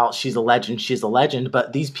get her out. She's a legend.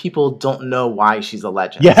 But these people don't know why she's a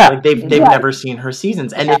legend. Yeah. Like they've never seen her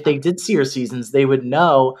seasons. And if they did see her seasons, they would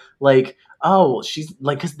know, like, oh, she's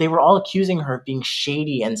like, because they were all accusing her of being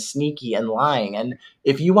shady and sneaky and lying. And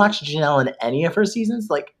if you watch Janelle in any of her seasons,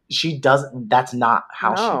 like, that's not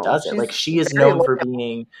how she does it. Like, she is known for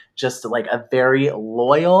being just like a very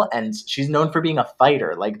loyal, and she's known for being a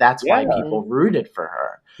fighter. Like, that's why people rooted for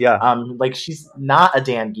her. Yeah. Like, she's not a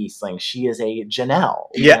Dan Giesling. She is a Janelle.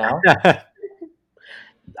 Yeah. You know?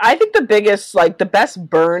 I think the best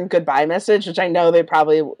burn goodbye message, which I know they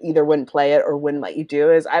probably either wouldn't play it or wouldn't let you do,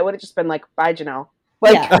 is I would have just been like, bye, Janelle.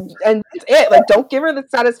 Like, and that's it. Like, don't give her the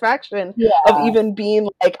satisfaction of even being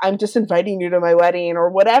like, I'm just inviting you to my wedding or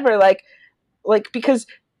whatever. Like because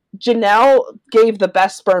Janelle gave the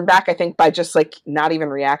best burn back, I think, by just like not even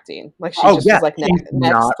reacting. Like, she was like,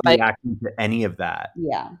 not reacting to any of that.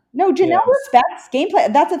 Yeah. No, Janelle respects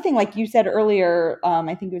gameplay. That's the thing. Like you said earlier,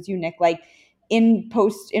 I think it was you, Nick, like, in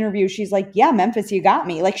post interview, she's like, yeah, Memphis, you got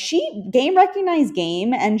me. Like, she recognized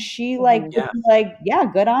game, and she like,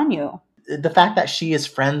 good on you. The fact that she is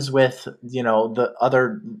friends with,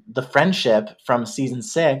 the friendship from season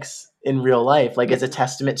 6 in real life, like, is a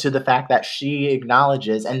testament to the fact that she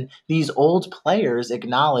acknowledges, and these old players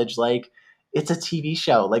acknowledge, like, it's a TV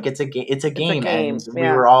show, like, it's a game, and we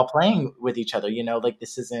were all playing with each other, like,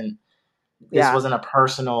 this wasn't a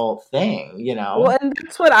personal thing, Well, and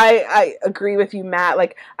that's what I agree with you, Matt.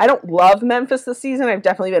 Like, I don't love Memphis this season. I've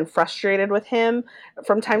definitely been frustrated with him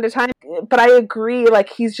from time to time. But I agree, like,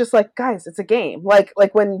 he's just like, guys, it's a game. Like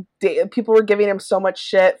when people were giving him so much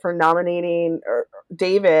shit for nominating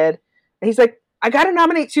David, and he's like, I got to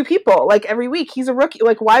nominate 2 people, like, every week. He's a rookie.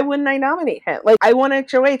 Like, why wouldn't I nominate him? Like, I won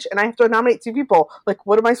HOH, and I have to nominate 2 people. Like,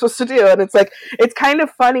 what am I supposed to do? And it's like, it's kind of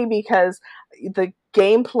funny because the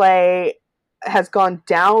gameplay has gone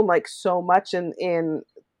down like so much in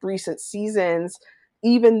recent seasons,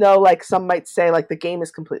 even though like some might say like the game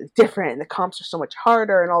is completely different and the comps are so much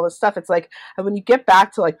harder and all this stuff. It's like, when you get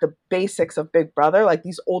back to like the basics of Big Brother, like,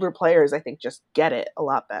 these older players, I think, just get it a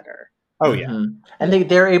lot better. Oh yeah. Mm-hmm. And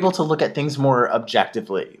they're able to look at things more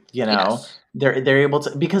objectively, Yes. They're able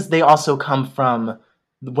to, because they also come from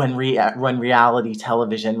when reality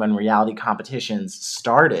television, when reality competitions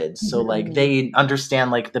started. So like, they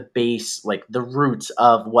understand like the base, like the roots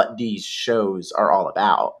of what these shows are all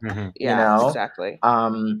about. Mm-hmm. Yeah, exactly.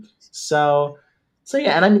 So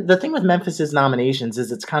yeah. And I mean, the thing with Memphis's nominations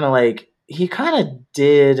is it's kind of like, he kind of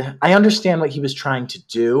did, I understand what he was trying to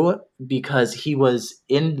do, because he was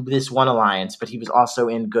in this one alliance, but he was also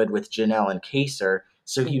in good with Janelle and Kaysar.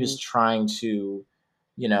 So he was trying to,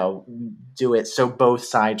 do it so both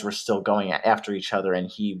sides were still going after each other and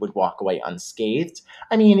he would walk away unscathed.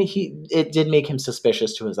 I mean, it did make him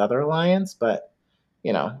suspicious to his other alliance, but,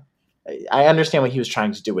 I understand what he was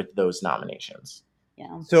trying to do with those nominations.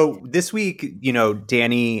 Yeah. So this week,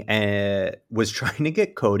 Danny was trying to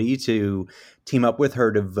get Cody to team up with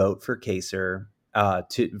her to vote for Kaysar,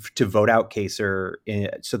 to vote out Kaysar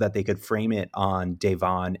so that they could frame it on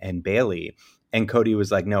Da'Vonne and Bailey. And Cody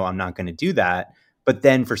was like, no, I'm not going to do that. But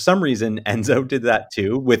then for some reason, Enzo did that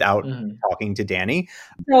too without talking to Danny.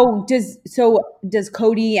 So does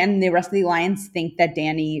Cody and the rest of the alliance think that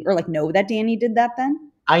Danny, or like know that Danny did that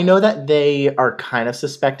then? I know that they are kind of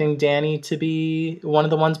suspecting Danny to be one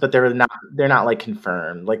of the ones, but they're not like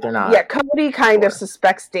confirmed. Like they're not. Yeah, Cody kind of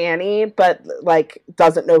suspects Danny, but like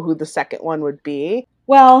doesn't know who the second one would be.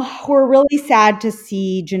 Well, we're really sad to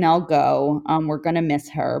see Janelle go. We're gonna miss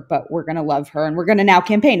her, but we're gonna love her, and we're gonna now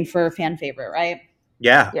campaign for a fan favorite, right?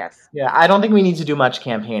 Yeah. Yes. Yeah, I don't think we need to do much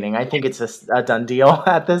campaigning. I think it's a done deal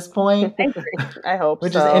at this point. I agree. I hope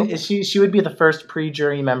Which so. is she would be the first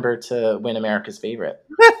pre-jury member to win America's Favorite.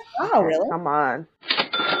 Oh, really? Come on.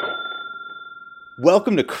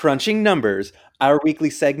 Welcome to Crunching Numbers, our weekly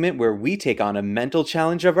segment where we take on a mental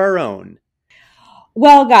challenge of our own.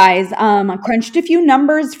 Well, guys, I crunched a few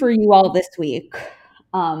numbers for you all this week.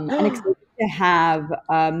 I'm excited to have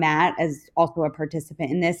Matt as also a participant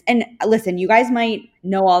in this. And listen, you guys might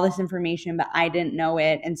know all this information, but I didn't know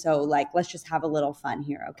it. And so, like, let's just have a little fun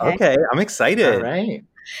here, okay? Okay, I'm excited. All right.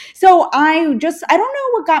 So I don't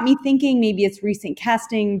know what got me thinking. Maybe it's recent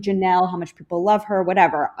casting, Janelle, how much people love her,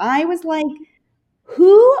 whatever. I was like,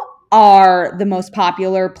 who are the most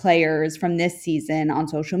popular players from this season on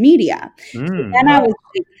social media? And I was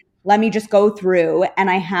like, let me just go through, and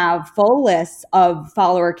I have full lists of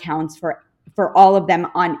follower counts for all of them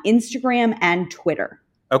on Instagram and Twitter.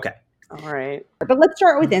 Okay. All right. But let's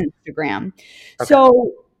start with Instagram. Okay.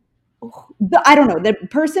 So I don't know. The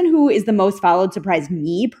person who is the most followed surprised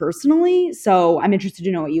me personally. So I'm interested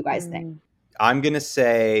to know what you guys think. I'm going to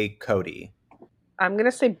say Cody. I'm going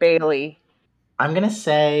to say Bailey. I'm going to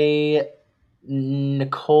say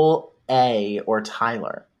Nicole A. or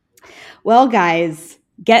Tyler. Well, guys,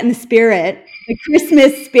 get in the spirit. The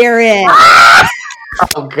Christmas spirit.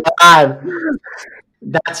 Oh, God.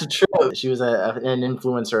 That's true. She was an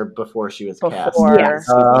influencer before she was cast. Yes.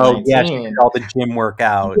 Oh, yeah. She did all the gym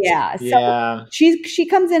workouts. Yeah. So Yeah. she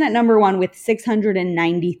comes in at number one with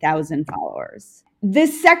 690,000 followers.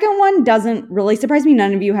 This second one doesn't really surprise me.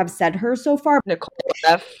 None of you have said her so far. Nicole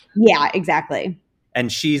F. Yeah, exactly. And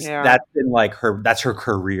that's been like that's her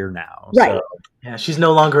career now. Right. So. Yeah, she's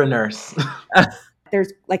no longer a nurse.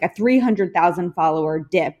 There's like a 300,000 follower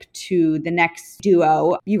dip to the next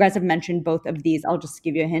duo. You guys have mentioned both of these. I'll just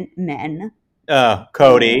give you a hint. Men.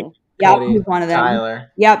 Cody. Yep, Cody, he's one of them.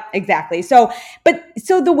 Tyler. Yep, exactly. So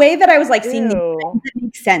the way that I was like seeing these, Ew. it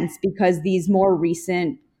makes sense because these more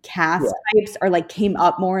recent cast types are like came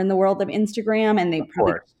up more in the world of Instagram, and they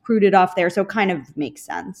probably recruited off there. So it kind of makes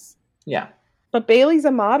sense. Yeah. But Bailey's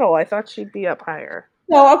a model. I thought she'd be up higher.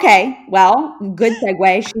 So, okay. Well, good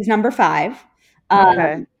segue. She's number 5.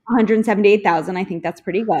 Okay. 178,000. I think that's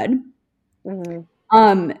pretty good.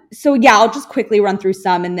 Mm-hmm. So yeah, I'll just quickly run through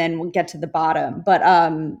some and then we'll get to the bottom. But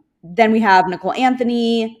then we have Nicole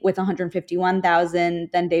Anthony with 151,000,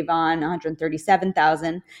 then Davon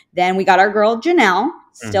 137,000. Then we got our girl Janelle,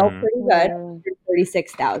 still pretty good,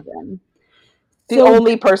 136,000. The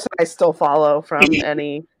only person I still follow from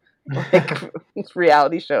any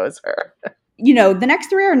reality show is her. You know, the next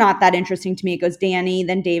 3 are not that interesting to me. It goes Danny,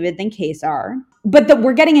 then David, then Kaysar. But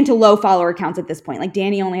we're getting into low follower counts at this point. Like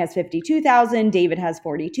Danny only has 52,000, David has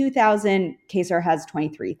 42,000, Kaysar has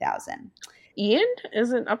 23,000. Ian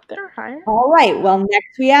isn't up there higher? All right. Well,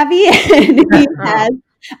 next we have Ian. He has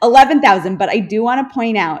 11,000. But I do want to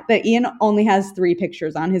point out that Ian only has 3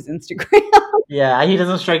 pictures on his Instagram. Yeah, he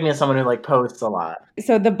doesn't strike me as someone who like posts a lot.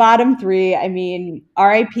 So the bottom 3, I mean,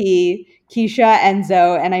 R.I.P., Keisha,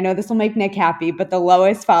 Enzo, and I know this will make Nick happy, but the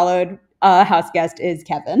lowest followed house guest is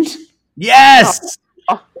Kevin. Yes!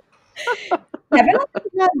 Kevin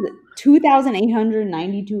has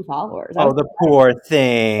 2,892 followers. Oh, the poor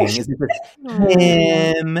thing. Is it just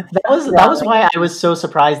him? That was why I was so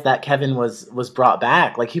surprised that Kevin was brought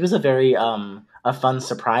back. Like he was a very a fun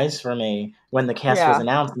surprise for me when the cast was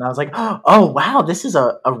announced, and I was like, oh wow, this is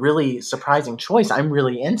a really surprising choice. I'm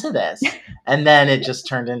really into this. And then it just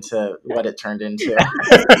turned into what it turned into.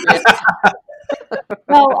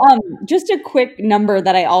 Well, just a quick number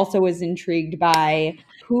that I also was intrigued by.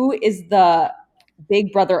 Who is the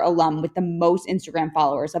Big Brother alum with the most Instagram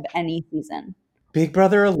followers of any season? Big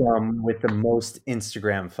Brother alum with the most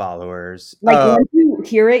Instagram followers. Like once you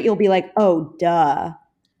hear it, you'll be like, oh, duh.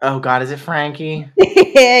 Oh God, is it Frankie?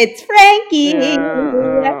 It's Frankie.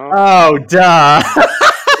 Yeah. Oh, duh.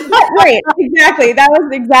 Right, exactly. That was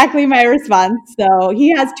exactly my response. So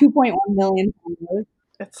he has 2.1 million followers.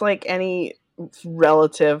 It's like any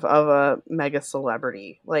relative of a mega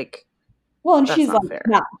celebrity. Like, Well, and That's she's not like,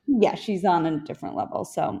 fair. she's on a different level.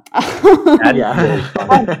 So, Yeah.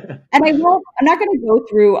 and I'm not going to go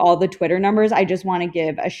through all the Twitter numbers. I just want to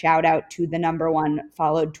give a shout out to the #1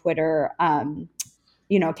 followed Twitter,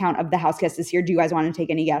 account of the house guest this year. Do you guys want to take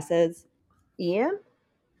any guesses? Ian?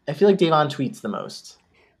 I feel like Davon tweets the most.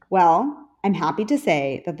 Well, I'm happy to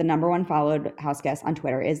say that the #1 followed house guest on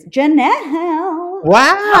Twitter is Janelle.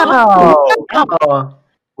 Wow. Oh.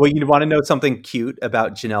 Well, you want to know something cute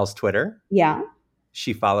about Janelle's Twitter? Yeah.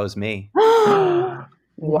 She follows me.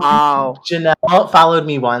 Wow. Janelle followed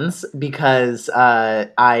me once because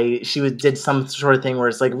she did some sort of thing where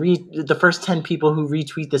it's like the first 10 people who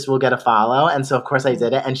retweet this will get a follow, and so of course I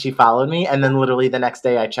did it, and she followed me, and then literally the next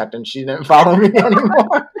day I checked and she didn't follow me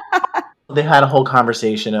anymore. They had a whole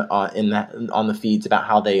conversation on the feeds about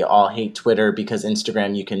how they all hate Twitter because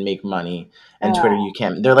Instagram you can make money and Twitter you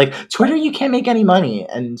can't. They're like, Twitter you can't make any money,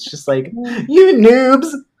 and it's just like, you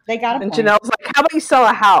noobs. They got a And point. Janelle's like, how about you sell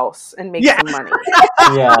a house and make some money?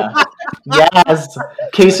 Yeah. Yes.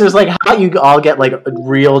 Kaser's like, how about you all get like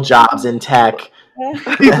real jobs in tech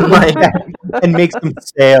and make some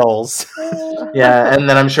sales. Yeah, and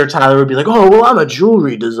then I'm sure Tyler would be like, oh, well, I'm a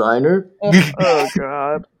jewelry designer. Oh,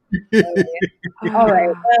 God. All right.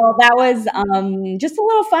 Well, that was just a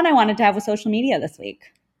little fun I wanted to have with social media this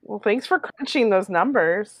week. Well, thanks for crunching those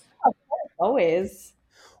numbers. Always.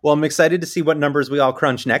 Well, I'm excited to see what numbers we all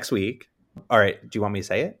crunch next week. All right. Do you want me to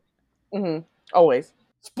say it? Mm-hmm. Always.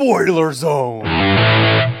 Spoiler zone.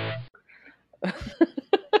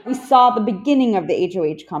 We saw the beginning of the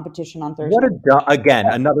HOH competition on Thursday.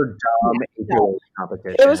 Another dumb HOH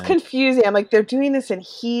competition. It was confusing. I'm like, they're doing this in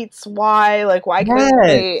heats. Why? Like, why couldn't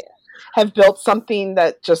they have built something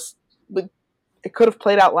that just it could have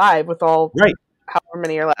played out live with all however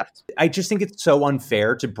many are left? I just think it's so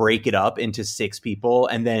unfair to break it up into 6 people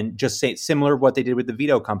and then just say similar to what they did with the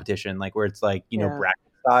veto competition, like where it's like, bracket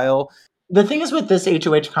style. The thing is with this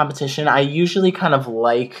HOH competition, I usually kind of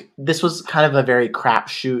this was kind of a very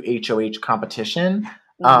crapshoot HOH competition.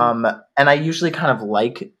 Mm-hmm. And I usually kind of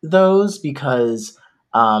like those because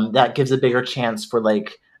that gives a bigger chance for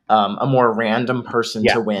like a more random person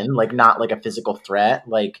to win, like not like a physical threat,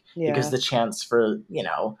 like it gives the chance for,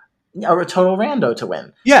 a total rando to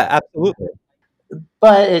win. Yeah, absolutely.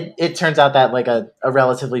 But it turns out that like a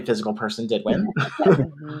relatively physical person did win.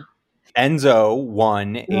 Enzo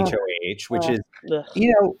won HOH, which is,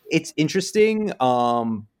 it's interesting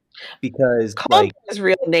because his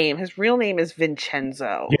real name. His real name is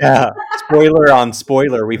Vincenzo. Yeah. Spoiler on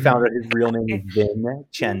spoiler. We found out his real name is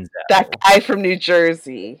Vincenzo. That guy from New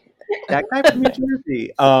Jersey.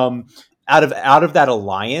 Out of that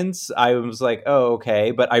alliance, I was like, oh,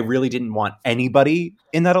 okay. But I really didn't want anybody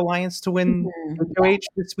in that alliance to win HOH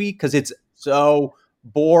this week because it's so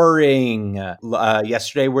boring.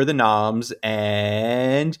 Yesterday were the noms,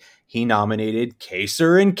 and he nominated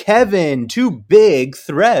Kaser and Kevin, 2 big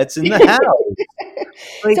threats in the house.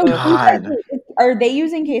 So are they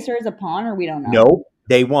using Kaser as a pawn, or we don't know? Nope.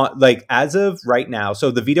 They want, like, as of right now, so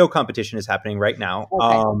the veto competition is happening right now.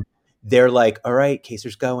 Okay. They're like, all right,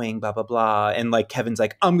 Kaser's going, blah, blah, blah. And like Kevin's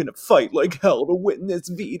like, I'm going to fight like hell to win this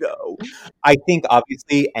veto. I think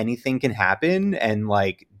obviously anything can happen. And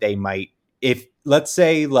like they might, if let's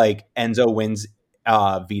say like Enzo wins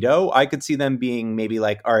veto, I could see them being maybe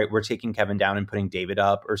like, all right, we're taking Kevin down and putting David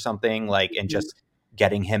up or something, like, and just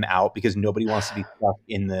getting him out because nobody wants to be stuck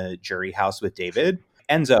in the jury house with David.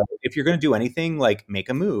 Enzo, if you're going to do anything, like, make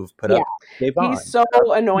a move, put up Davon. He's so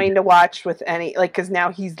annoying to watch with because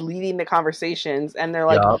now he's leading the conversations, and they're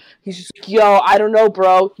like, he's just like, yo, I don't know,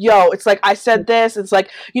 bro. Yo, it's like, I said this. It's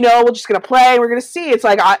like, we're just going to play. We're going to see. It's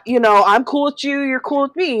like, I'm cool with you. You're cool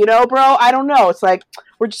with me, bro. I don't know. It's like,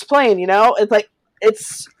 we're just playing, It's like,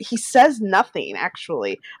 he says nothing,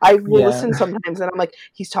 actually. I will listen sometimes, and I'm like,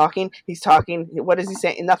 he's talking. What is he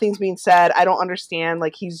saying? Nothing's being said. I don't understand.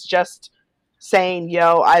 Like, he's just saying,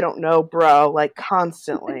 yo, I don't know, bro, like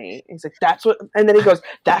constantly. He's like, and then he goes,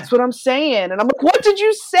 that's what I'm saying. And I'm like, what did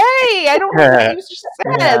you say? I don't know what you just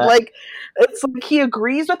said. Like, it's like he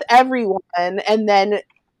agrees with everyone and then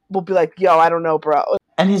we'll be like, yo, I don't know, bro.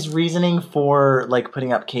 And his reasoning for like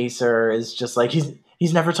putting up Kaser is just like,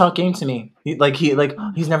 he's never talked game to me.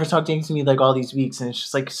 He's never talked game to me like all these weeks. And it's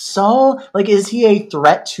just like, so like, is he a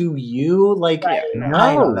threat to you? Like, no.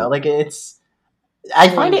 I don't know. Like I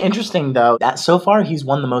find it interesting though that so far he's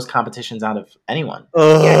won the most competitions out of anyone.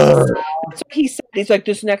 That's what he said. He's like,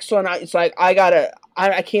 this next one, it's like,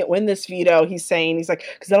 I can't win this veto. He's saying, he's like,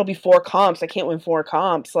 because that'll be 4 comps. I can't win 4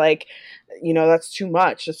 comps. Like, that's too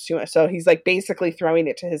much. That's too much. So he's like basically throwing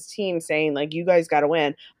it to his team, saying like, you guys got to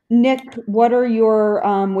win. Nick, what are your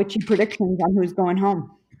witchy predictions on who's going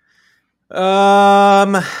home?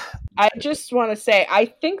 I just want to say, I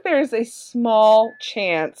think there's a small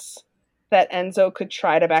chance that Enzo could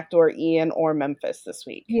try to backdoor Ian or Memphis this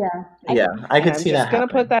week. Yeah. I could see that I'm just going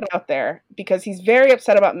to put that out there because he's very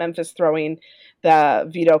upset about Memphis throwing the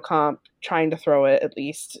veto comp, trying to throw it at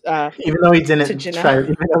least. Even though he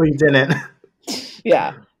didn't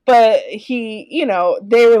Yeah. But he, you know,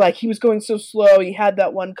 they were like, he was going so slow. He had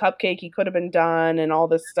that one cupcake. He could have been done and all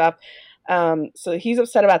this stuff. So he's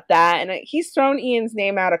upset about that. And he's thrown Ian's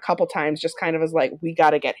name out a couple times, just kind of as like, we got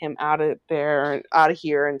to get him out of there, out of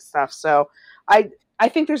here and stuff. So I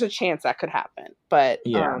think there's a chance that could happen. But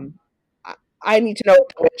I need to know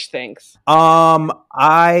what Witch thinks.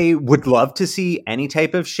 I would love to see any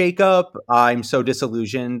type of shakeup. I'm so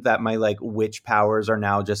disillusioned that my like witch powers are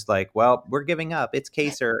now just like, well, we're giving up. It's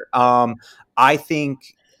Kaser. I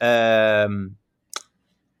think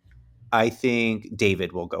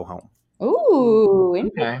David will go home. Ooh,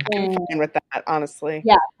 interesting. I'm fine with that, honestly.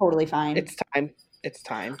 Yeah, totally fine. It's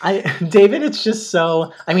time. David, it's just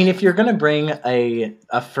so. I mean, if you're gonna bring a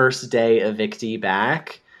first day evictee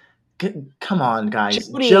back. Come on, guys.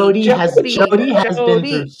 Jody has been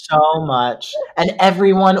through so much, and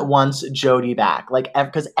everyone wants Jody back. Like,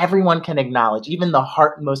 because everyone can acknowledge, even the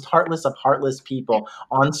most heartless of heartless people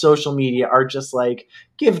on social media are just like,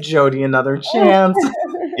 give Jody another chance.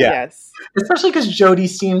 Yes, especially because Jody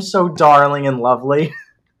seems so darling and lovely.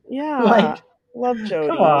 Yeah, love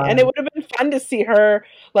Jody, and it would have been fun to see her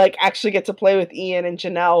like actually get to play with Ian and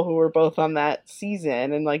Janelle, who were both on that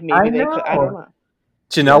season, and like maybe they could. I don't know.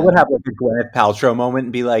 Janelle would have like a Gwyneth Paltrow moment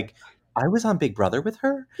and be like, I was on Big Brother with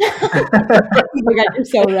her? Oh my God, you're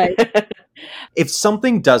so right. If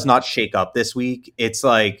something does not shake up this week, it's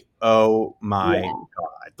like, oh my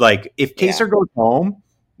God. Like, if Kaser goes home,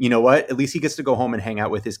 you know what? At least he gets to go home and hang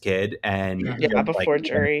out with his kid and before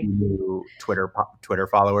jury. New Twitter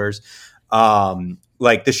followers.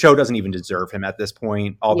 Like, the show doesn't even deserve him at this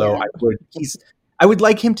point. Although I would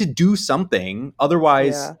like him to do something.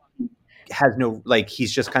 Otherwise, has no, like,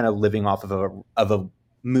 he's just kind of living off of a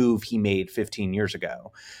move he made 15 years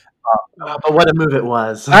ago. But what a move it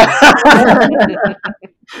was. It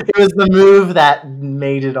was the move that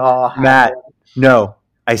made it all happen. Matt, no,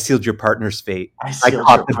 I sealed your partner's fate. I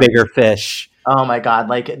caught the bigger fish. Oh my God,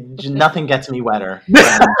 like nothing gets me wetter.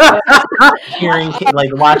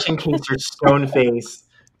 Watching Kaser's stone face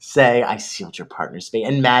say, I sealed your partner's fate.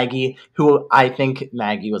 And Maggie, who I think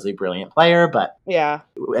Maggie was a brilliant player, but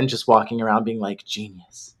and just walking around being like,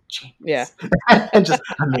 genius. And just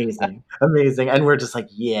amazing. And we're just like,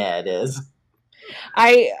 yeah, it is.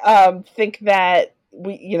 I think that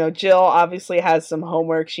Jill obviously has some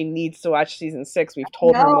homework. She needs to watch season 6. We've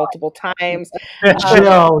told her multiple times.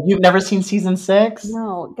 Jill, you've never seen season 6?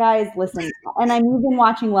 No, guys, listen. And I've been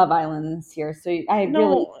watching Love Island this year, so I have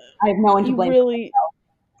no one to blame.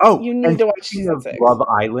 You need to watch season 6. Love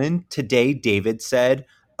Island. Today, David said,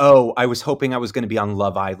 "Oh, I was hoping I was going to be on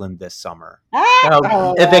Love Island this summer."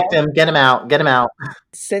 Evict him. Get him out.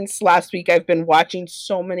 Since last week, I've been watching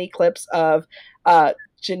so many clips of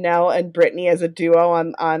Janelle and Brittany as a duo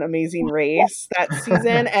on Amazing Race that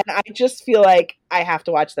season, and I just feel like I have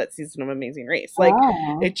to watch that season of Amazing Race. Like,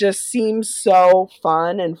 it just seems so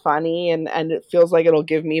fun and funny, and it feels like it'll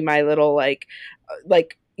give me my little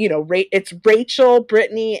it's Rachel,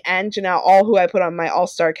 Brittany, and Janelle, all who I put on my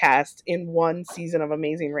all-star cast in one season of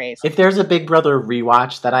Amazing Race. If there's a Big Brother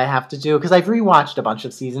rewatch that I have to do, because I've rewatched a bunch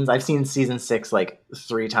of seasons. I've seen season 6 like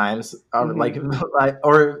 3 times.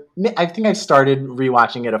 Or I think I started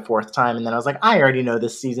rewatching it a 4th time, and then I was like, I already know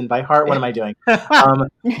this season by heart. What am I doing? But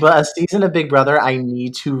a season of Big Brother I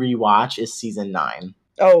need to rewatch is season 9.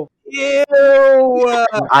 Oh. Ew!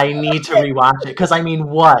 I need to rewatch it, because I mean,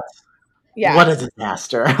 what? Yeah. What a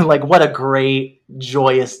disaster. Like, what a great,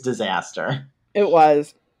 joyous disaster. It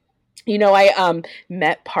was. I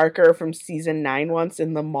met Parker from season 9 once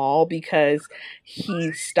in the mall because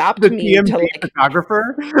he stopped me to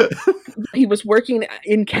photographer. He was working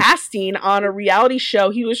in casting on a reality show.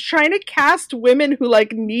 He was trying to cast women who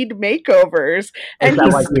need makeovers. And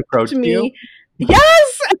he approached me.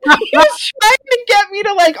 Yes! He was trying to get me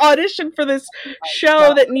to audition for this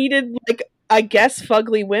show that needed I guess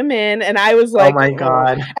fugly women, and I was like, oh my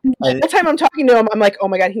God. The time I'm talking to him, I'm like, oh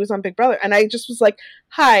my God, he was on Big Brother. And I just was like,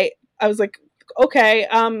 hi. I was like, okay.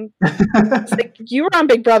 It's like, you were on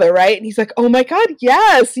Big Brother, right? And he's like, oh my God,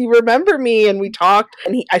 yes, you remember me. And we talked,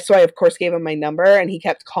 and I of course gave him my number, and he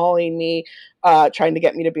kept calling me, trying to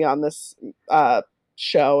get me to be on this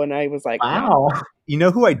show. And I was like, wow. You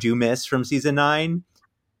know who I do miss from season 9?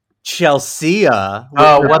 Chelsea. Oh,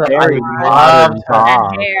 what a I loved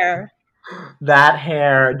her hair. That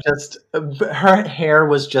hair, her hair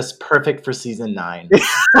was just perfect for season 9.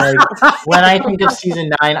 Like, when I think of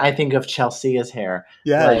season 9, I think of Chelsea's hair.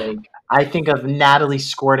 Yeah. Like, I think of Natalie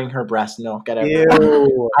squirting her breast milk at everyone.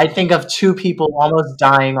 Ew. I think of 2 people almost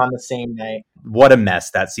dying on the same night. What a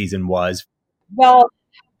mess that season was. Well,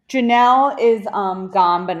 Janelle is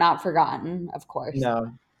gone but not forgotten, of course.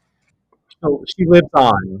 No. Oh, she lives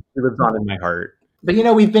on. She lives on in my heart. But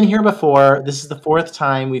we've been here before. This is the 4th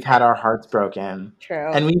time we've had our hearts broken.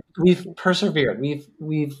 True. And we've persevered. We've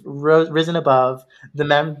risen above.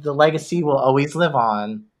 The legacy will always live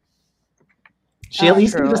on. She at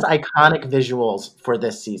least gave us iconic visuals for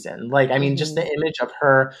this season. Like, I mean, just the image of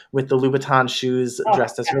her with the Louboutin shoes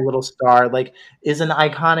dressed as her little star, like, is an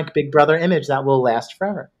iconic Big Brother image that will last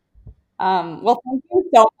forever. Well, thank you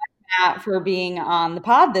so much, Matt, for being on the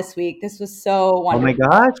pod this week. This was so wonderful. Oh my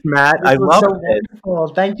gosh, Matt, I love it.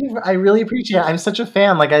 Wonderful. Thank you. I really appreciate it. I'm such a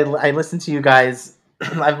fan. Like, I listen to you guys.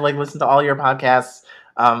 I've listened to all your podcasts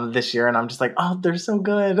this year, and I'm just like, oh, they're so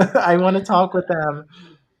good. I want to talk with them.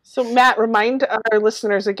 So, Matt, remind our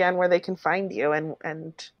listeners again where they can find you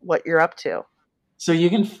and what you're up to. So you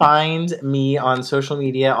can find me on social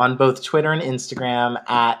media on both Twitter and Instagram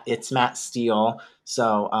at It's Matt Steele.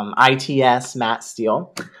 So ITS Matt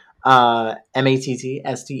Steele, MATTSTEELE.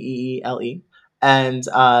 And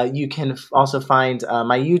you can also find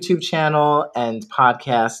my YouTube channel and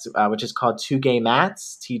podcast, which is called Two Gay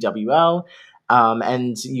Mats, TWO.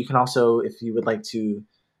 And you can also, if you would like to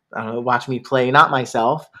watch me play, not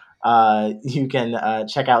myself, you can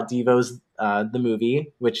check out Devo's the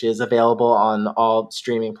movie, which is available on all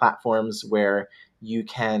streaming platforms where you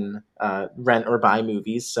can rent or buy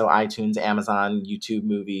movies. So iTunes, Amazon, YouTube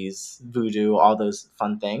Movies, Vudu, all those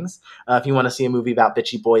fun things. If you want to see a movie about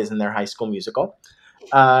bitchy boys in their high school musical.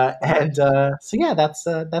 So yeah,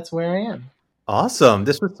 that's where I am. Awesome.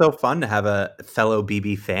 This was so fun to have a fellow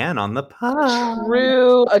BB fan on the pod.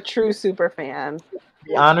 A true super fan.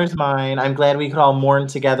 The honor's mine. I'm glad we could all mourn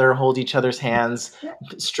together, hold each other's hands,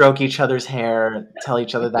 stroke each other's hair, tell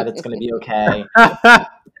each other that it's going to be okay.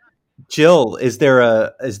 Jill, is there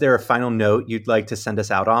a final note you'd like to send us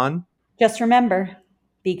out on? Just remember,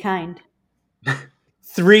 be kind.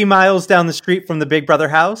 3 miles down the street from the Big Brother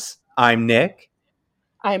house, I'm Nick.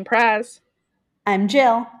 I'm Praz. I'm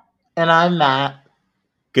Jill. And I'm Matt.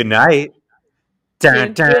 Good night.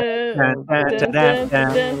 Dun, dun, dun,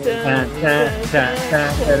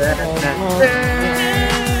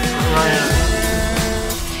 dun.